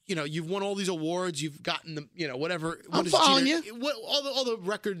 You've won all these awards. You've gotten them. Whatever. I'm is following Jeter, you. all the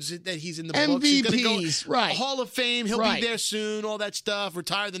records that he's in the books. He's gonna MVPs, go, right. Hall of Fame. He'll Right. be there soon. All that stuff.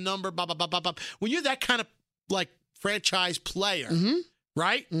 Retire the number. Blah blah blah blah blah. When you're that kind of like franchise player,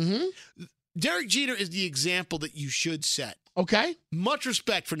 right? Mm-hmm. Derek Jeter is the example that you should set. Okay. Much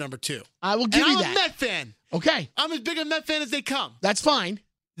respect for number 2. I will give and you I'm that. a Met fan. Okay. I'm as big a Met fan as they come. That's fine.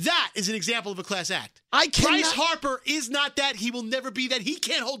 That is an example of a class act. Cannot... Bryce Harper is not that. He will never be that. He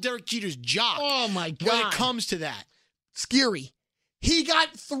can't hold Derek Jeter's job. Oh, my God. When it comes to that. Scary. He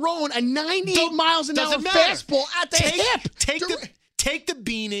got thrown a 98 miles an hour fastball at the hip. Take the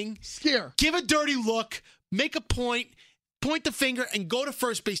beaning. Scare. Give a dirty look. Make a point. Point the finger and go to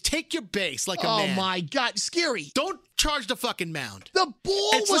first base. Take your base like a man. Oh, my God. Scary. Don't charge the fucking mound. The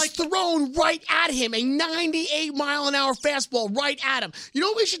ball was thrown right at him. A 98-mile-an-hour fastball right at him. You know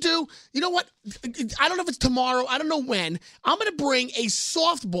what we should do? You know what? I don't know if it's tomorrow. I don't know when. I'm going to bring a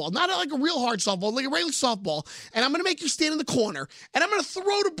softball, not like a real hard softball, like a regular softball, and I'm going to make you stand in the corner, and I'm going to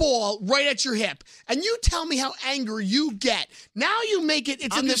throw the ball right at your hip, and you tell me how angry you get. Now you make it.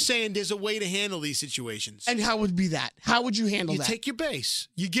 I'm just saying there's a way to handle these situations. And how would be that? How would you handle that? You take your base.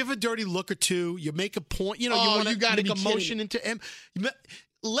 You give a dirty look or two. You make a point. You know, you want to make a motion me. into him.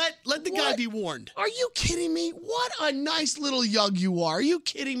 Let the guy be warned. Are you kidding me? What a nice little yug you are. Are you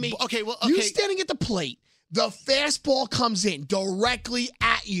kidding me? Okay. You standing at the plate. The fastball comes in directly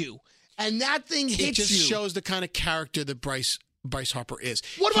at you, and that thing hits you. It just shows the kind of character that Bryce Harper is.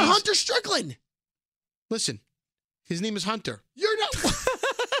 What about Hunter Strickland? Listen, his name is Hunter. You're not.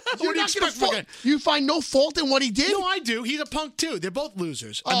 You're not going to fault. You find no fault in what he did? No, I do. He's a punk, too. They're both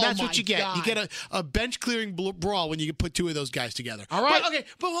losers. And that's what you get. God. You get a bench-clearing brawl when you can put two of those guys together. All right.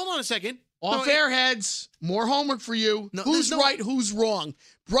 But hold on a second. Off airheads. More homework for you. No, who's right, who's wrong?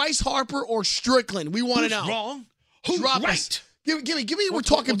 Bryce Harper or Strickland? We want to know. Who's wrong? Who's Drop right? Us. Give me. We're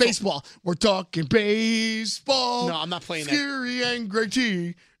talking baseball. We're talking baseball. No, I'm not playing that. Scary and Greg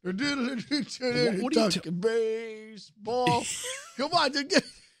T. What are you talking baseball? Come on,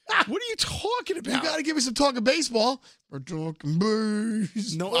 what are you talking about? You got to give me some talking baseball. We're talking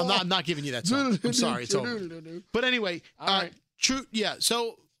baseball. No, I'm not giving you that song. I'm sorry, it's over. But anyway, true. Yeah.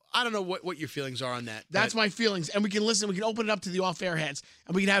 So I don't know what your feelings are on that. That's my feelings, and we can listen. We can open it up to the off-air heads,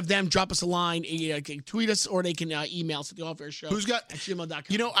 and we can have them drop us a line, tweet us, or they can email us at the off-air show. Who's got at gmail.com.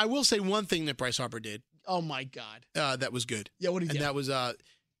 You know, I will say one thing that Bryce Harper did. Oh my God. That was good. Yeah. What did he do? And that was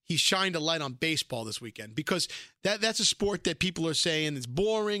he shined a light on baseball this weekend because that's a sport that people are saying is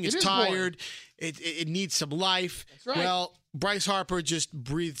boring, it's tired, it needs some life. That's right. Well, Bryce Harper just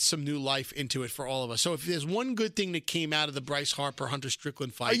breathed some new life into it for all of us. So if there's one good thing that came out of the Bryce Harper Hunter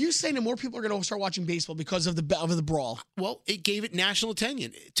Strickland fight, are you saying that more people are going to start watching baseball because of the brawl? Well, it gave it national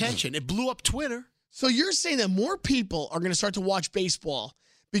attention. It blew up Twitter. So you're saying that more people are going to start to watch baseball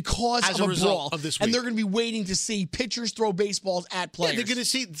because as of a brawl of this week. And they're going to be waiting to see pitchers throw baseballs at players. Yeah, they're going to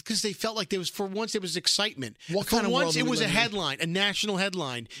see because they felt like for once there was excitement. What kind of once world it was a in? headline, a national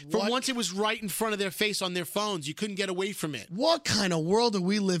headline. For once it was right in front of their face on their phones. You couldn't get away from it. What kind of world are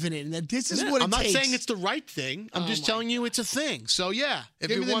we living in? That this is what it takes. I'm not saying it's the right thing. I'm just telling you it's a thing. So yeah,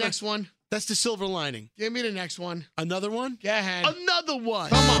 give me the next one. That's the silver lining. Give me the next one. Another one? Go ahead. Another one.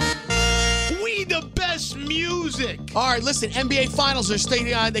 Come on. We the best music. All right, listen. NBA Finals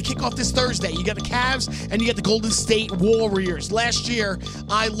are they kick off this Thursday. You got the Cavs and you got the Golden State Warriors. Last year,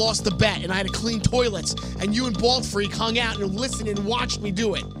 I lost the bet and I had to clean toilets. And you and Bald Freak hung out and listened and watched me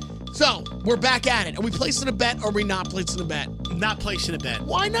do it. So we're back at it. Are we placing a bet or are we not placing a bet? Not placing a bet.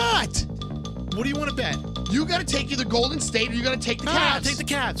 Why not? What do you want to bet? You got to take either Golden State or you got to take the Cavs. I'll take the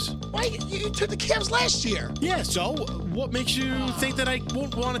Cavs. Why? You took the Cavs last year. Yeah, so what makes you think that I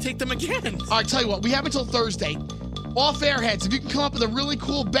won't want to take them again? All right, tell you what. We have until Thursday. Off airheads, if you can come up with a really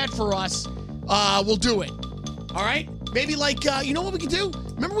cool bet for us, we'll do it. All right? Maybe you know what we can do?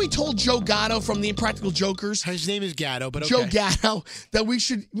 Remember we told Joe Gatto from the Impractical Jokers? His name is Gatto, but okay. Joe Gatto, that we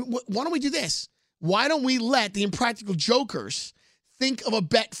should, why don't we do this? Why don't we let the Impractical Jokers think of a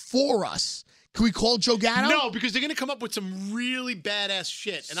bet for us? Can we call Joe Gatto? No, because they're going to come up with some really badass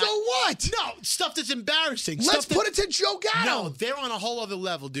shit. And what? No, stuff that's embarrassing. Let's put it to Joe Gatto. No, they're on a whole other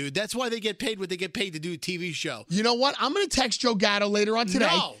level, dude. That's why they get paid what they get paid to do a TV show. You know what? I'm going to text Joe Gatto later on today.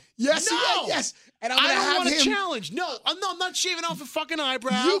 No. Yes, no. yes. And I'm going to have him. I don't want a challenge. No, I'm not shaving off a fucking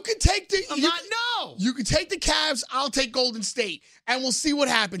eyebrow. You can take the... No. You can take the Cavs. I'll take Golden State. And we'll see what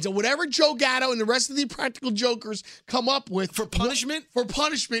happens. And whatever Joe Gatto and the rest of the Impractical Jokers come up with... For punishment? We're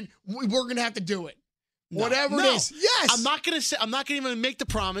going to have to do it. No. Whatever it is. Yes. I'm not going to even make the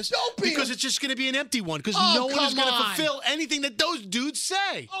promise. Don't be. Because it's just going to be an empty one. Because no one is going to fulfill anything that those dudes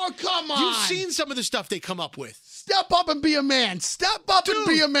say. Oh, come on. You've seen some of the stuff they come up with. Step up and be a man. Step up and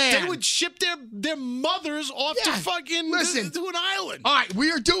be a man. They would ship their mothers off to fucking to an island. All right, we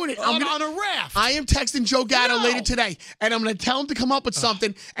are doing it. On a raft. I am texting Joe Gatto later today, and I'm going to tell him to come up with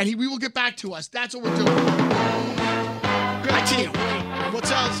something, and we will get back to us. That's what we're doing. T,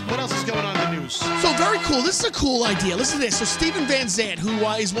 what else is going on in the news? So very cool. This is a cool idea. Listen to this. So Steven Van Zandt, who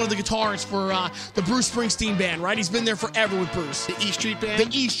is one of the guitarists for the Bruce Springsteen band, right? He's been there forever with Bruce. The E Street Band?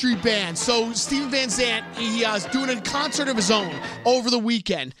 The E Street Band. So Steven Van Zandt, he is doing a concert of his own over the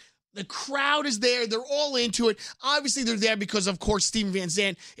weekend. The crowd is there. They're all into it. Obviously, they're there because, of course, Steven Van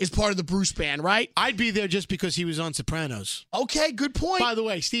Zandt is part of the Bruce band, right? I'd be there just because he was on Sopranos. Okay, good point. By the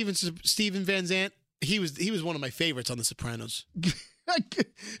way, Steven Van Zandt, he was one of my favorites on The Sopranos.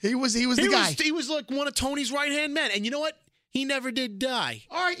 he was the guy. He was like one of Tony's right-hand men. And you know what? He never did die.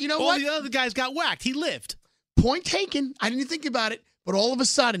 All right, you know all what? All the other guys got whacked. He lived. Point taken. I didn't think about it. But all of a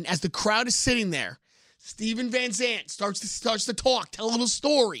sudden, as the crowd is sitting there, Steven Van Zandt starts to talk, tell a little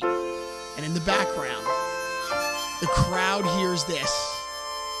story. And in the background, the crowd hears this.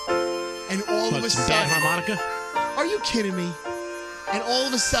 And all of a sudden... bad harmonica? Are you kidding me? And all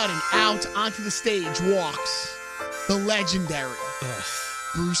of a sudden, out onto the stage walks the legendary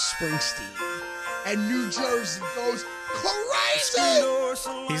Bruce Springsteen. And New Jersey goes crazy!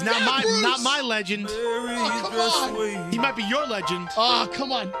 He's not my legend. Oh, come on. He might be your legend. Oh,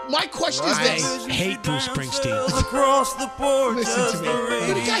 come on. My question is this. I hate Bruce Springsteen. Listen to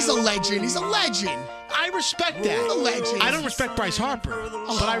me. The guy's a legend. He's a legend. I respect that. A legend. I don't respect Bryce Harper,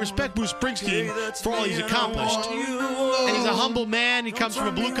 but I respect Bruce Springsteen for all he's accomplished. And he's a humble man. He comes from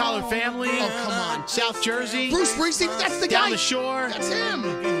a blue-collar family. Oh, come on. South Jersey. Bruce Springsteen, that's the guy. Down the shore. That's him.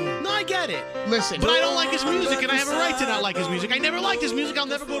 No, I get it. Listen. But I don't like his music, and I have a right to not like his music. I never liked his music. I'll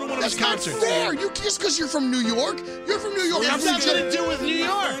never go to one of his concerts. That's not fair. Just because you're from New York, you're from New York. That's nothing to do with New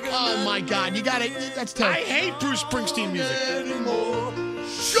York. Oh, my God. You got it. That's terrible. I hate Bruce Springsteen music.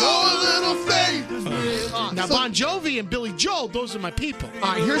 Show a little faith. Now, Bon Jovi and Billy Joel, those are my people.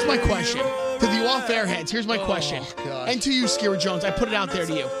 All right, here's my question. To the off-air heads, here's my question. God. And to you, Scary Jones, I put it out there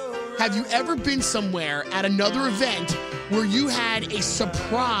to you. Have you ever been somewhere at another event where you had a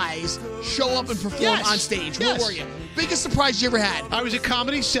surprise show up and perform on stage? Where were you? Biggest surprise you ever had? I was at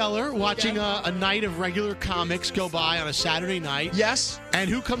Comedy Cellar watching a night of regular comics go by on a Saturday night. Yes. And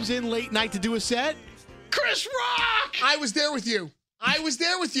who comes in late night to do a set? Chris Rock! I was there with you.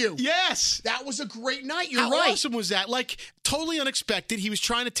 Yes. That was a great night. You're How right. awesome was that? Like, totally unexpected. He was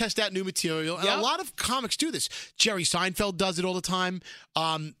trying to test out new material. And a lot of comics do this. Jerry Seinfeld does it all the time.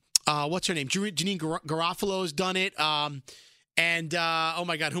 What's her name? Janine Garofalo has done it. And, oh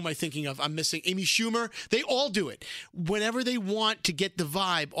my God, who am I thinking of? I'm missing Amy Schumer. They all do it. Whenever they want to get the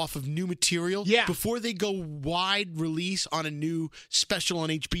vibe off of new material, before they go wide release on a new special on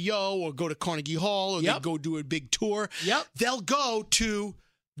HBO or go to Carnegie Hall or they go do a big tour, they'll go to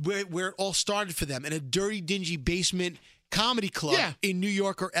where it all started for them, in a dirty, dingy basement comedy club in New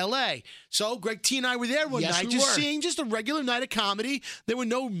York or L.A. So Greg T and I were there one night seeing just a regular night of comedy. There were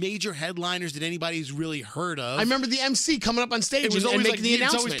no major headliners that anybody's really heard of. I remember the MC coming up on stage and making the announcement.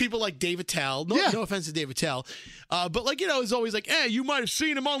 It's always people like Dave Attell. No offense to Dave Attell. But like, it's always like, hey, you might have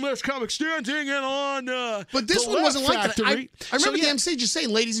seen him on Last Comic Standing and on But this one wasn't like that. I remember the MC just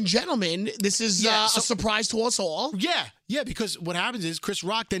saying, ladies and gentlemen, this is a surprise to us all. Yeah, because what happens is Chris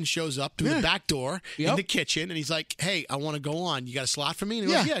Rock then shows up through the back door in the kitchen, and he's like, hey, I want to go on. You got a slot for me? And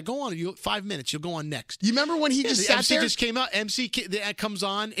he goes, yeah, go on. 5 minutes. You'll go on next. You remember when he just sat MC there? just came out. MC comes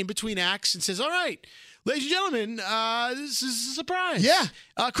on in between acts and says, all right, ladies and gentlemen, this is a surprise. Yeah.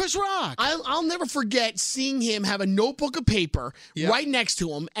 Chris Rock. I'll never forget seeing him have a notebook of paper right next to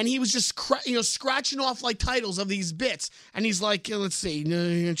him, and he was just scratching off like titles of these bits. And he's like, let's see,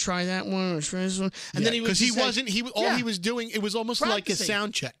 you're gonna try that one or try this one. And then he was he was doing, it was almost like a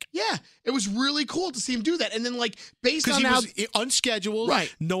sound check. Yeah, it was really cool to see him do that. And then based on he how was unscheduled,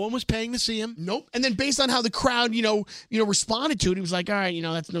 right? No one was paying to see him. Nope. And then based on how the crowd, responded to it, he was like, all right,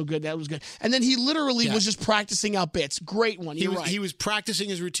 that's no good. That was good. And then he literally was just practicing out bits. Great one. He was practicing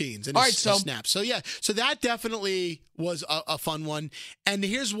his routines and his snaps. So that definitely was a fun one. And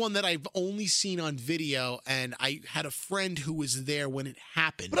here's one that I've only seen on video, and I had a friend who was there when it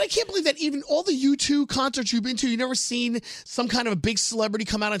happened. But I can't believe that even all the U2 concerts you've been to, you never seen some kind of a big celebrity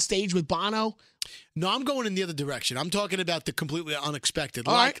come out on stage with Bono? No, I'm going in the other direction. I'm talking about the completely unexpected,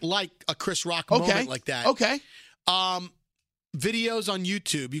 like a Chris Rock moment like that. Okay. Videos on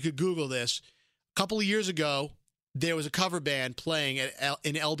YouTube. You could Google this. A couple of years ago, there was a cover band playing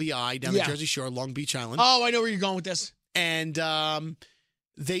in LBI down the Jersey Shore, Long Beach Island. Oh, I know where you're going with this. And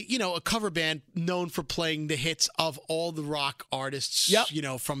they, a cover band known for playing the hits of all the rock artists,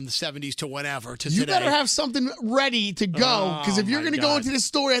 from the 70s to whenever to today. You better have something ready to go, because if you're going to go into this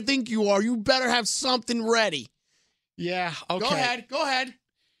story, I think you are, you better have something ready. Yeah, okay. Go ahead.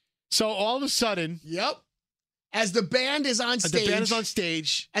 So all of a sudden... As the band is on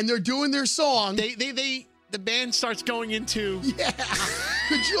stage. And they're doing their song. They the band starts going into... Yeah.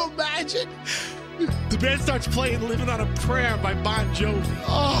 Could you imagine? The band starts playing Living on a Prayer by Bon Jovi.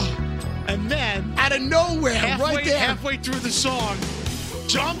 Oh. And then... Out of nowhere, right there. Halfway through the song,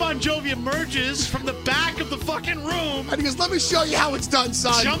 John Bon Jovi emerges from the back of the fucking room. And he goes, let me show you how it's done,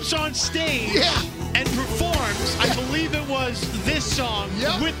 son. Jumps on stage. Yeah. And performs, I believe it was this song,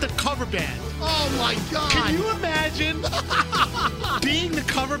 with the cover band. Oh, my God. Can you imagine being the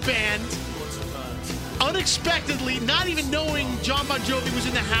cover band, unexpectedly, not even knowing John Bon Jovi was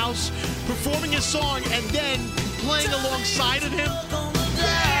in the house, performing his song, and then playing alongside of him?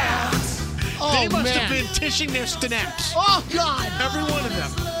 Yeah. Oh, they must have been tishing their snaps. Oh, God. Every one of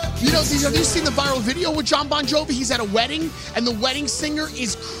them. You know, have you seen the viral video with John Bon Jovi? He's at a wedding, and the wedding singer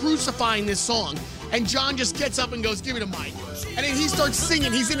is crucifying this song. And John just gets up and goes, give me the mic. And then he starts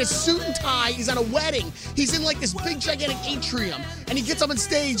singing. He's in a suit and tie. He's at a wedding. He's in like this big, gigantic atrium. And he gets up on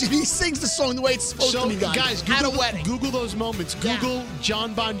stage and he sings the song the way it's supposed to be done. Guys, at a wedding. Google those moments. Google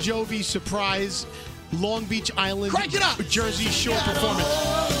John Bon Jovi surprise Long Beach Island, Crank it up. Jersey Shore performance.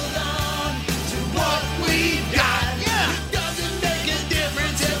 Hold on to what we got. Yeah. Doesn't make a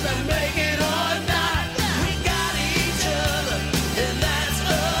difference if we make it or not. We got each other, and that's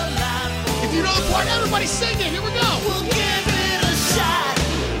a lot. If you know the part, everybody sing it. Here we go. We'll give it a shot.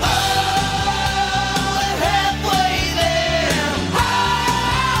 Oh, halfway there.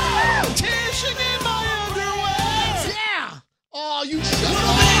 Oh, tishing in my underwear. Yeah. Oh, you shut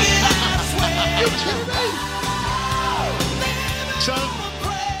up. You kidding me? So,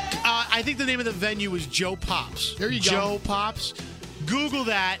 I think the name of the venue is Joe Pops. There you go. Joe Pops. Google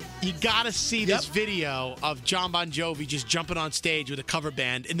that. You got to see this video of John Bon Jovi just jumping on stage with a cover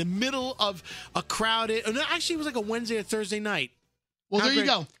band in the middle of a crowded... No, actually, it was like a Wednesday or Thursday night. Well, there you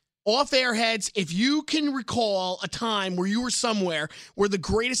go. Off Airheads, if you can recall a time where you were somewhere where the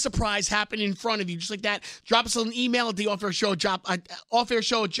greatest surprise happened in front of you, just like that, drop us an email at the Off-Air Show,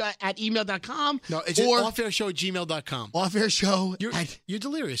 offairshow at email.com. No, it's offairshow at gmail.com. Off-Air Show. You're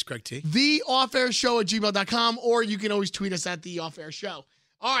delirious, Greg T. The Off-Air Show at gmail.com, or you can always tweet us at the Off-Air Show.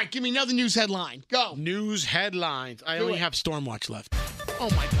 All right, give me another news headline. Go. News headlines. I only have Stormwatch left. Oh,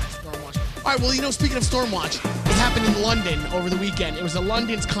 my God, Stormwatch. All right, well, speaking of Stormwatch, it happened in London over the weekend. It was the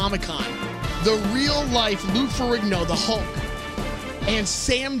London's Comic-Con. The real-life Lou Ferrigno, the Hulk, and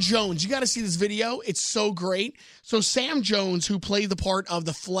Sam Jones. You got to see this video. It's so great. So Sam Jones, who played the part of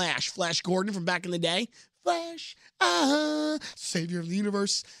the Flash Gordon from back in the day, Flash, savior of the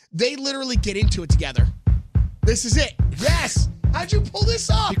universe, they literally get into it together. This is it. Yes. How'd you pull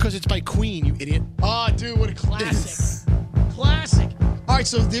this up? Because it's by Queen, you idiot. Oh, dude, what a classic. Classic. All right,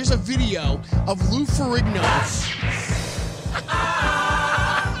 so there's a video of Lou Ferrigno.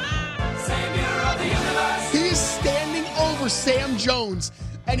 He is standing over Sam Jones,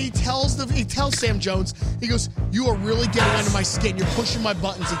 and he tells Sam Jones, he goes, "You are really getting under my skin. You're pushing my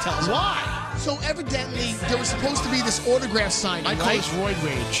buttons," he tells him. Why? So evidently, there was supposed to be this autograph signing, I call right? this roid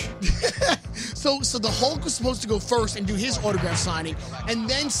rage. So the Hulk was supposed to go first and do his autograph signing, and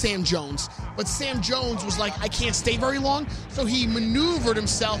then Sam Jones. But Sam Jones was like, I can't stay very long, so he maneuvered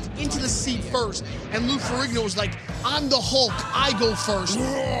himself into the seat first. And Lou Ferrigno was like, I'm the Hulk, I go first.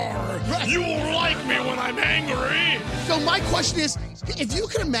 Roar. You will like me when I'm angry. So my question is, if you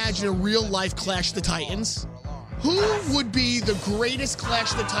can imagine a real-life Clash of the Titans, who would be the greatest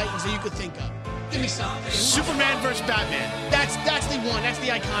Clash of the Titans that you could think of? Give me something. Superman versus Batman. That's the one. That's the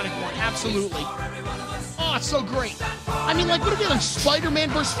iconic one. Absolutely. Oh, it's so great. I mean, like, what if you like Spider-Man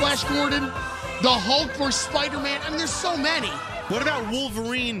versus Flash Gordon? The Hulk versus Spider-Man? I mean, there's so many. What about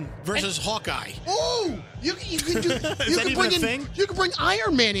Wolverine versus Hawkeye? Oh, you can do. You can bring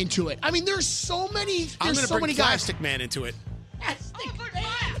Iron Man into it. I mean, there's so many. I'm There's going to so bring many guys. Plastic Man into it. Plastic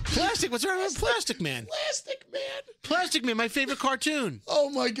Man. Plastic? What's wrong with Plastic Man? Plastic Man. Plastic Man, my favorite cartoon. Oh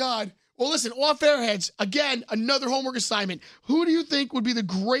my God. Well, listen, Off Airheads, again, another homework assignment. Who do you think would be the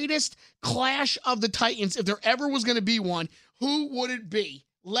greatest Clash of the Titans if there ever was going to be one? Who would it be?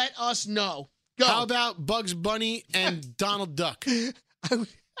 Let us know. Go. How about Bugs Bunny and Donald Duck? Is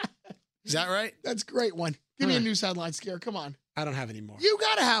that right? That's a great one. Give me a news headline, Scare. Come on. I don't have any more. You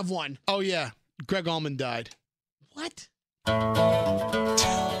got to have one. Oh, yeah. Greg Allman died. What?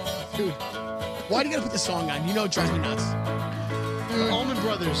 Dude, why do you got to put the song on? You know it drives me nuts. The Allman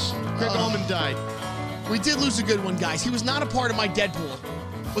Brothers. Greg Allman died. We did lose a good one, guys. He was not a part of my Deadpool.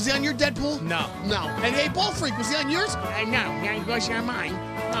 Was he on your Deadpool? No. No. And hey, Ball Freak, was he on yours? No. He was on mine.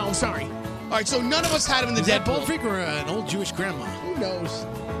 Oh, sorry. All right, so none of us had him in the Deadpool. Ball Freak or an old Jewish grandma? Who knows?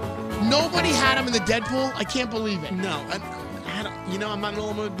 Nobody had him in the Deadpool? I can't believe it. No. I'm not an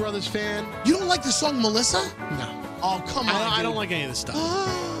Allman Brothers fan. You don't like the song Melissa? No. Oh, come on. I don't like any of this stuff.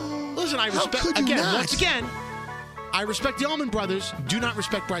 Listen, I How respect. could you Again, not? once again, I respect the Allman Brothers. Do not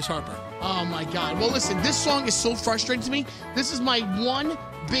respect Bryce Harper. Oh my God. Well, listen, this song is so frustrating to me. This is my one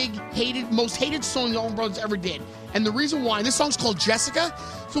big most hated song the Allman Brothers ever did. And the reason why, this song's called Jessica.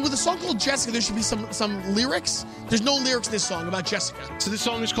 So with a song called Jessica, there should be some lyrics. There's no lyrics in this song about Jessica. So this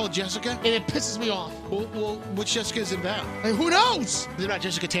song is called Jessica? And it pisses me off. Well, which Jessica is it about? Like, who knows? Is it about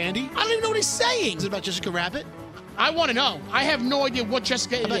Jessica Tandy? I don't even know what he's saying. Is it about Jessica Rabbit? I want to know. I have no idea what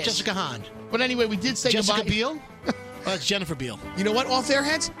Jessica How about is. Jessica Hahn? But anyway, we did say Jessica goodbye. Biel? Oh, it's Jennifer Biel. You know what, off-air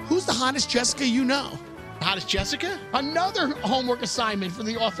heads? Who's the hottest Jessica you know? Hottest Jessica? Another homework assignment for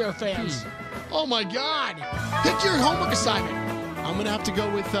the off-air fans. Oh, my God. Pick your homework assignment. I'm going to have to go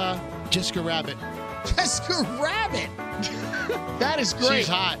with Jessica Rabbit. Jessica Rabbit. That is great. She's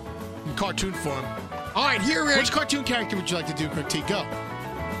hot in cartoon form. All right, here we are. Which cartoon character would you like to do, Greg T? Go.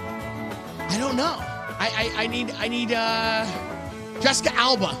 I don't know. I need Jessica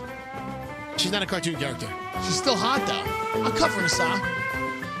Alba. She's not a cartoon character. She's still hot, though. I'll cover this up.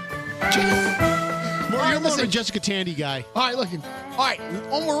 You're more of a Jessica Tandy guy. All right, looking. All right,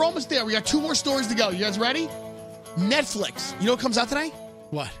 we're almost there. We got 2 more stories to go. You guys ready? Netflix. You know what comes out today?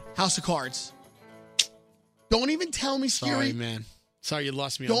 What? House of Cards. Don't even tell me, Scary. Sorry, man. Sorry, you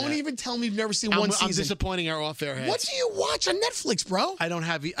lost me on that. Don't even tell me you've never seen one season. I'm disappointing our off-air heads. What do you watch on Netflix, bro? I don't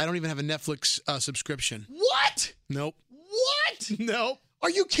even have a Netflix subscription. What? Nope. What? Nope. Are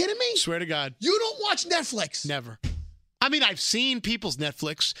you kidding me? Swear to God. You don't watch Netflix? Never. I mean, I've seen people's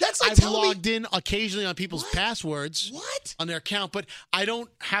Netflix. That's like I've telling logged in occasionally on people's passwords. What? On their account, but I don't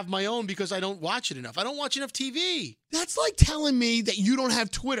have my own because I don't watch it enough. I don't watch enough TV. That's like telling me that you don't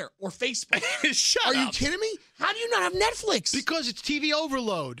have Twitter or Facebook. Shut Are up. you kidding me? How do you not have Netflix? Because it's TV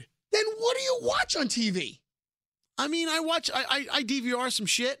overload. Then what do you watch on TV? I mean, I DVR some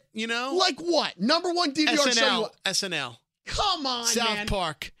shit, you know? Like what? Number one DVR show. SNL. Come on, South man.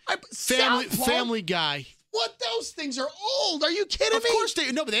 Park. South Park? Family Guy. What? Those things are old. Are you kidding me? Of course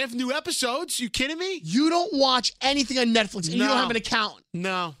they no, but they have new episodes. You kidding me? You don't watch anything on Netflix and you don't have an account.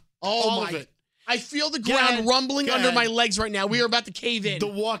 No. Oh All my. of it. I feel the Go ground ahead. rumbling Go under ahead. my legs right now. We are about to cave in. The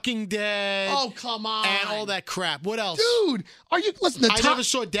Walking Dead. Oh, come on. And all that crap. What else? Dude, are you listen? I never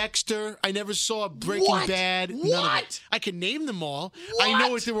saw Dexter. I never saw Breaking What? Bad. None of What? it. I can name them all. I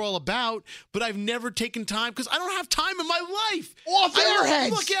know what they were all about, but I've never taken time because I don't have time in my life. Off airheads.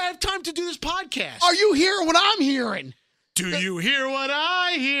 Look, I have time to do this podcast. Are you hearing what I'm hearing? Do you hear what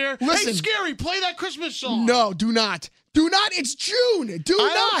I hear? Listen. Hey, Scary, play that Christmas song. No, do not. Do not. It's June. Do I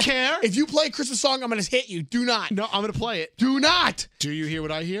not. don't care. If you play a Christmas song, I'm going to hit you. Do not. No, I'm going to play it. Do not. Do you hear what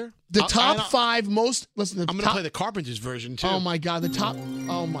I hear? The top 5 most. Listen, I'm going to play the Carpenters version, too. Oh, my God. The top.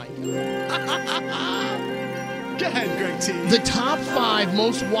 Oh, my God. Go ahead, Greg T. The top 5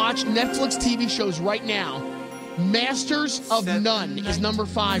 most watched Netflix TV shows right now. Masters of None is number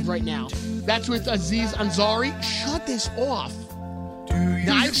 5 right now. That's with Aziz Ansari. Shut this off.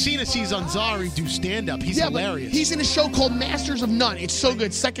 Now, I've seen Aziz Ansari do stand-up. He's hilarious. He's in a show called Masters of None. It's so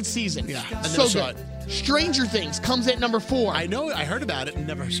good. Second season. Yeah, I never so saw good. it. Stranger Things comes at number 4. I know. I heard about it and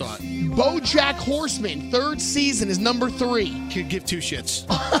never saw it. BoJack Horseman, 3rd season, is number 3. Could give 2 shits.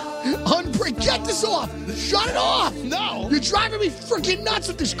 Get this off. Shut it off. No. You're driving me freaking nuts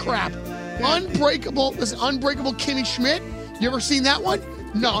with this crap. Unbreakable Kimmy Schmidt. You ever seen that one?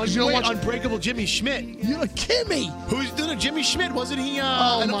 No, 'cause you don't watch Unbreakable Jimmy Schmidt. You know Kimmy. Who's doing Jimmy Schmidt? Wasn't he a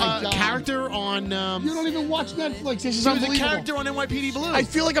God. character on... You don't even watch Netflix. This is he was a unbelievable. character on NYPD Blue. I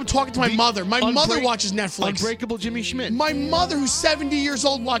feel like I'm talking to my mother. My mother watches Netflix. Unbreakable Jimmy Schmidt. My mother, who's 70 years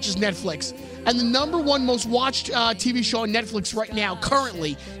old, watches Netflix. And the number 1 most watched TV show on Netflix right now,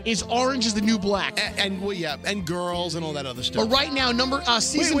 currently, is Orange is the New Black. And Girls and all that other stuff. But right now,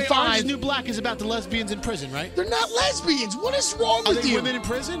 season 5. Orange is the New Black is about the lesbians in prison, right? They're not lesbians. What is wrong Are with they you? women in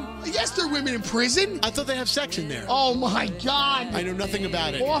prison? Yes, they're women in prison. I thought they have sex in there. Oh my God! I know nothing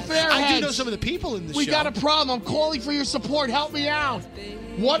about it. Off air I do heads. know some of the people in the We show. got a problem. I'm calling for your support. Help me out.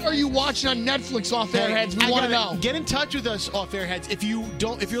 What are you watching on Netflix, off air heads? We want to know. Get in touch with us, off air heads. If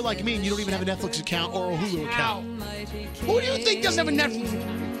you're like me and you don't even have a Netflix account or a Hulu account. Who do you think doesn't have a Netflix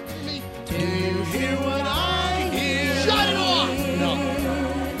account? Me. Do you hear what I hear? Shut it off.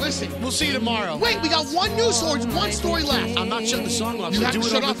 No. Listen. We'll see you tomorrow. Wait, we got one news story, one story left. I'm not shutting the song off. You So have to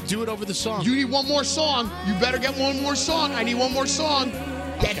shut off. do it over the song. You need one more song. You better get one more song. I need one more song.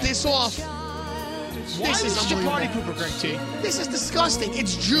 Get this off. Why This is is this a party unbelievable. pooper, Greg T? This is disgusting.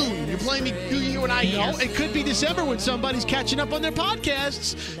 It's June. You're playing me. Do you hear what I hear? No, it could be December when somebody's catching up on their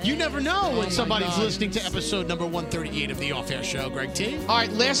podcasts. You never know when somebody's God. listening to episode number 138 of the Off Air Show, Greg T. All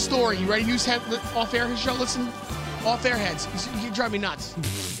right, last story. You ready to use off air show? Listen, off air heads. You drive me nuts.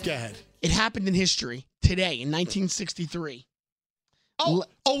 Go ahead. It happened in history today in 1963.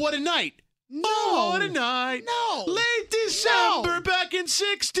 Oh, what a night. No. Oh, what a night. No. Late December back in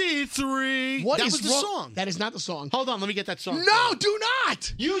 63. What that is was the wrong? song. That is not the song. Hold on, let me get that song. No, do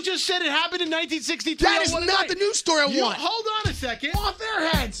not. You just said it happened in 1963. That is not the news story I want. Hold on a second. Off their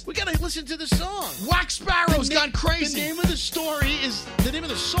heads. We gotta listen to the song. Wax Sparrow's gone crazy. The name of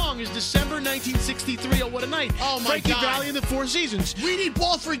the song is December 1963. Oh, what a night. Oh, my Frankie God. Valli and the Four Seasons. We need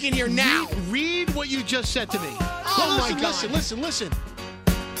Ball Freak in here now. Read what you just said to me. Oh, my God. Listen.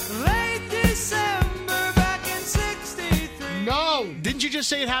 Late December back in 63. No. Didn't you just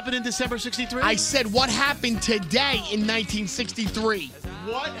say it happened in December 63? I said what happened today in 1963.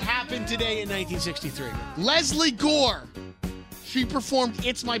 What happened today in 1963? Leslie Gore. She performed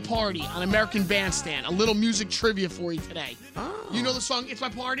It's My Party on American Bandstand. A little music trivia for you today. Oh. You know the song It's My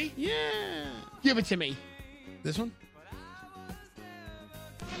Party? Yeah. Give it to me. This one?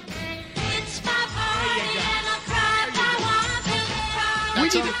 It's my party and I'll cry if I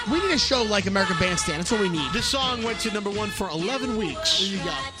want to cry. We need a show like American Bandstand. That's what we need. This song went to number 1 for 11 weeks. There you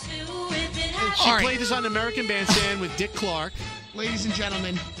go. She All right. played this on American Bandstand with Dick Clark. Ladies and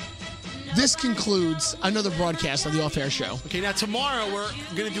gentlemen, this concludes another broadcast of the Off Air Show. Okay, now tomorrow we're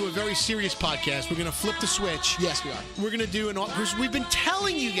going to do a very serious podcast. We're going to flip the switch. Yes, we are. We're going to do because we've been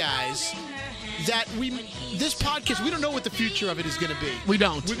telling you guys that this podcast, we don't know what the future of it is going to be. We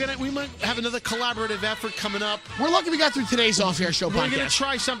don't. We might have another collaborative effort coming up. We're lucky we got through today's Off Air Show We're going to podcast.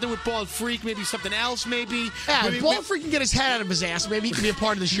 try something with Bald Freak, maybe something else, maybe. Yeah, Maybe- if Ball Freak can get his head out of his ass, maybe he can be a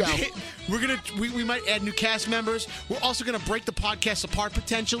part of the show. We might add new cast members. We're also going to break the podcast apart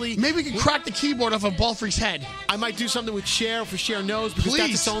potentially. Maybe we can crack the keyboard off of Ball Freak's head. I might do something with Cher for Cher Knows because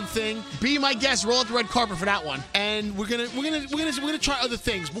that's its own thing. Be my guest. Roll out the red carpet for that one. And we're gonna try other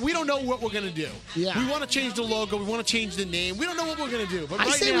things, but we don't know what we're gonna do. Yeah. We want to change the logo. We want to change the name. We don't know what we're gonna do. But I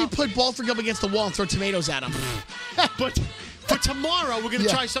right say now, we put Ball Freak up against the wall and throw tomatoes at him. but for tomorrow, we're gonna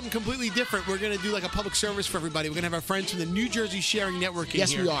Yeah. try something completely different. We're gonna do like a public service for everybody. We're gonna have our friends from the New Jersey Sharing Network in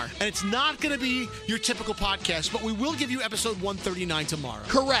Yes, here. we are. And it's not gonna be your typical podcast, but we will give you episode 139 tomorrow.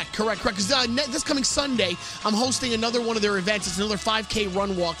 Correct. Because this coming Sunday, I'm hosting another one of their events. It's another 5K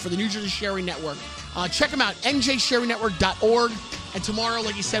run walk for the New Jersey Sharing Network. Check them out, njsharingnetwork.org. And tomorrow,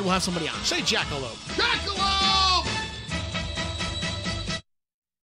 like you said, we'll have somebody on. Say Jackalope. Jackalope!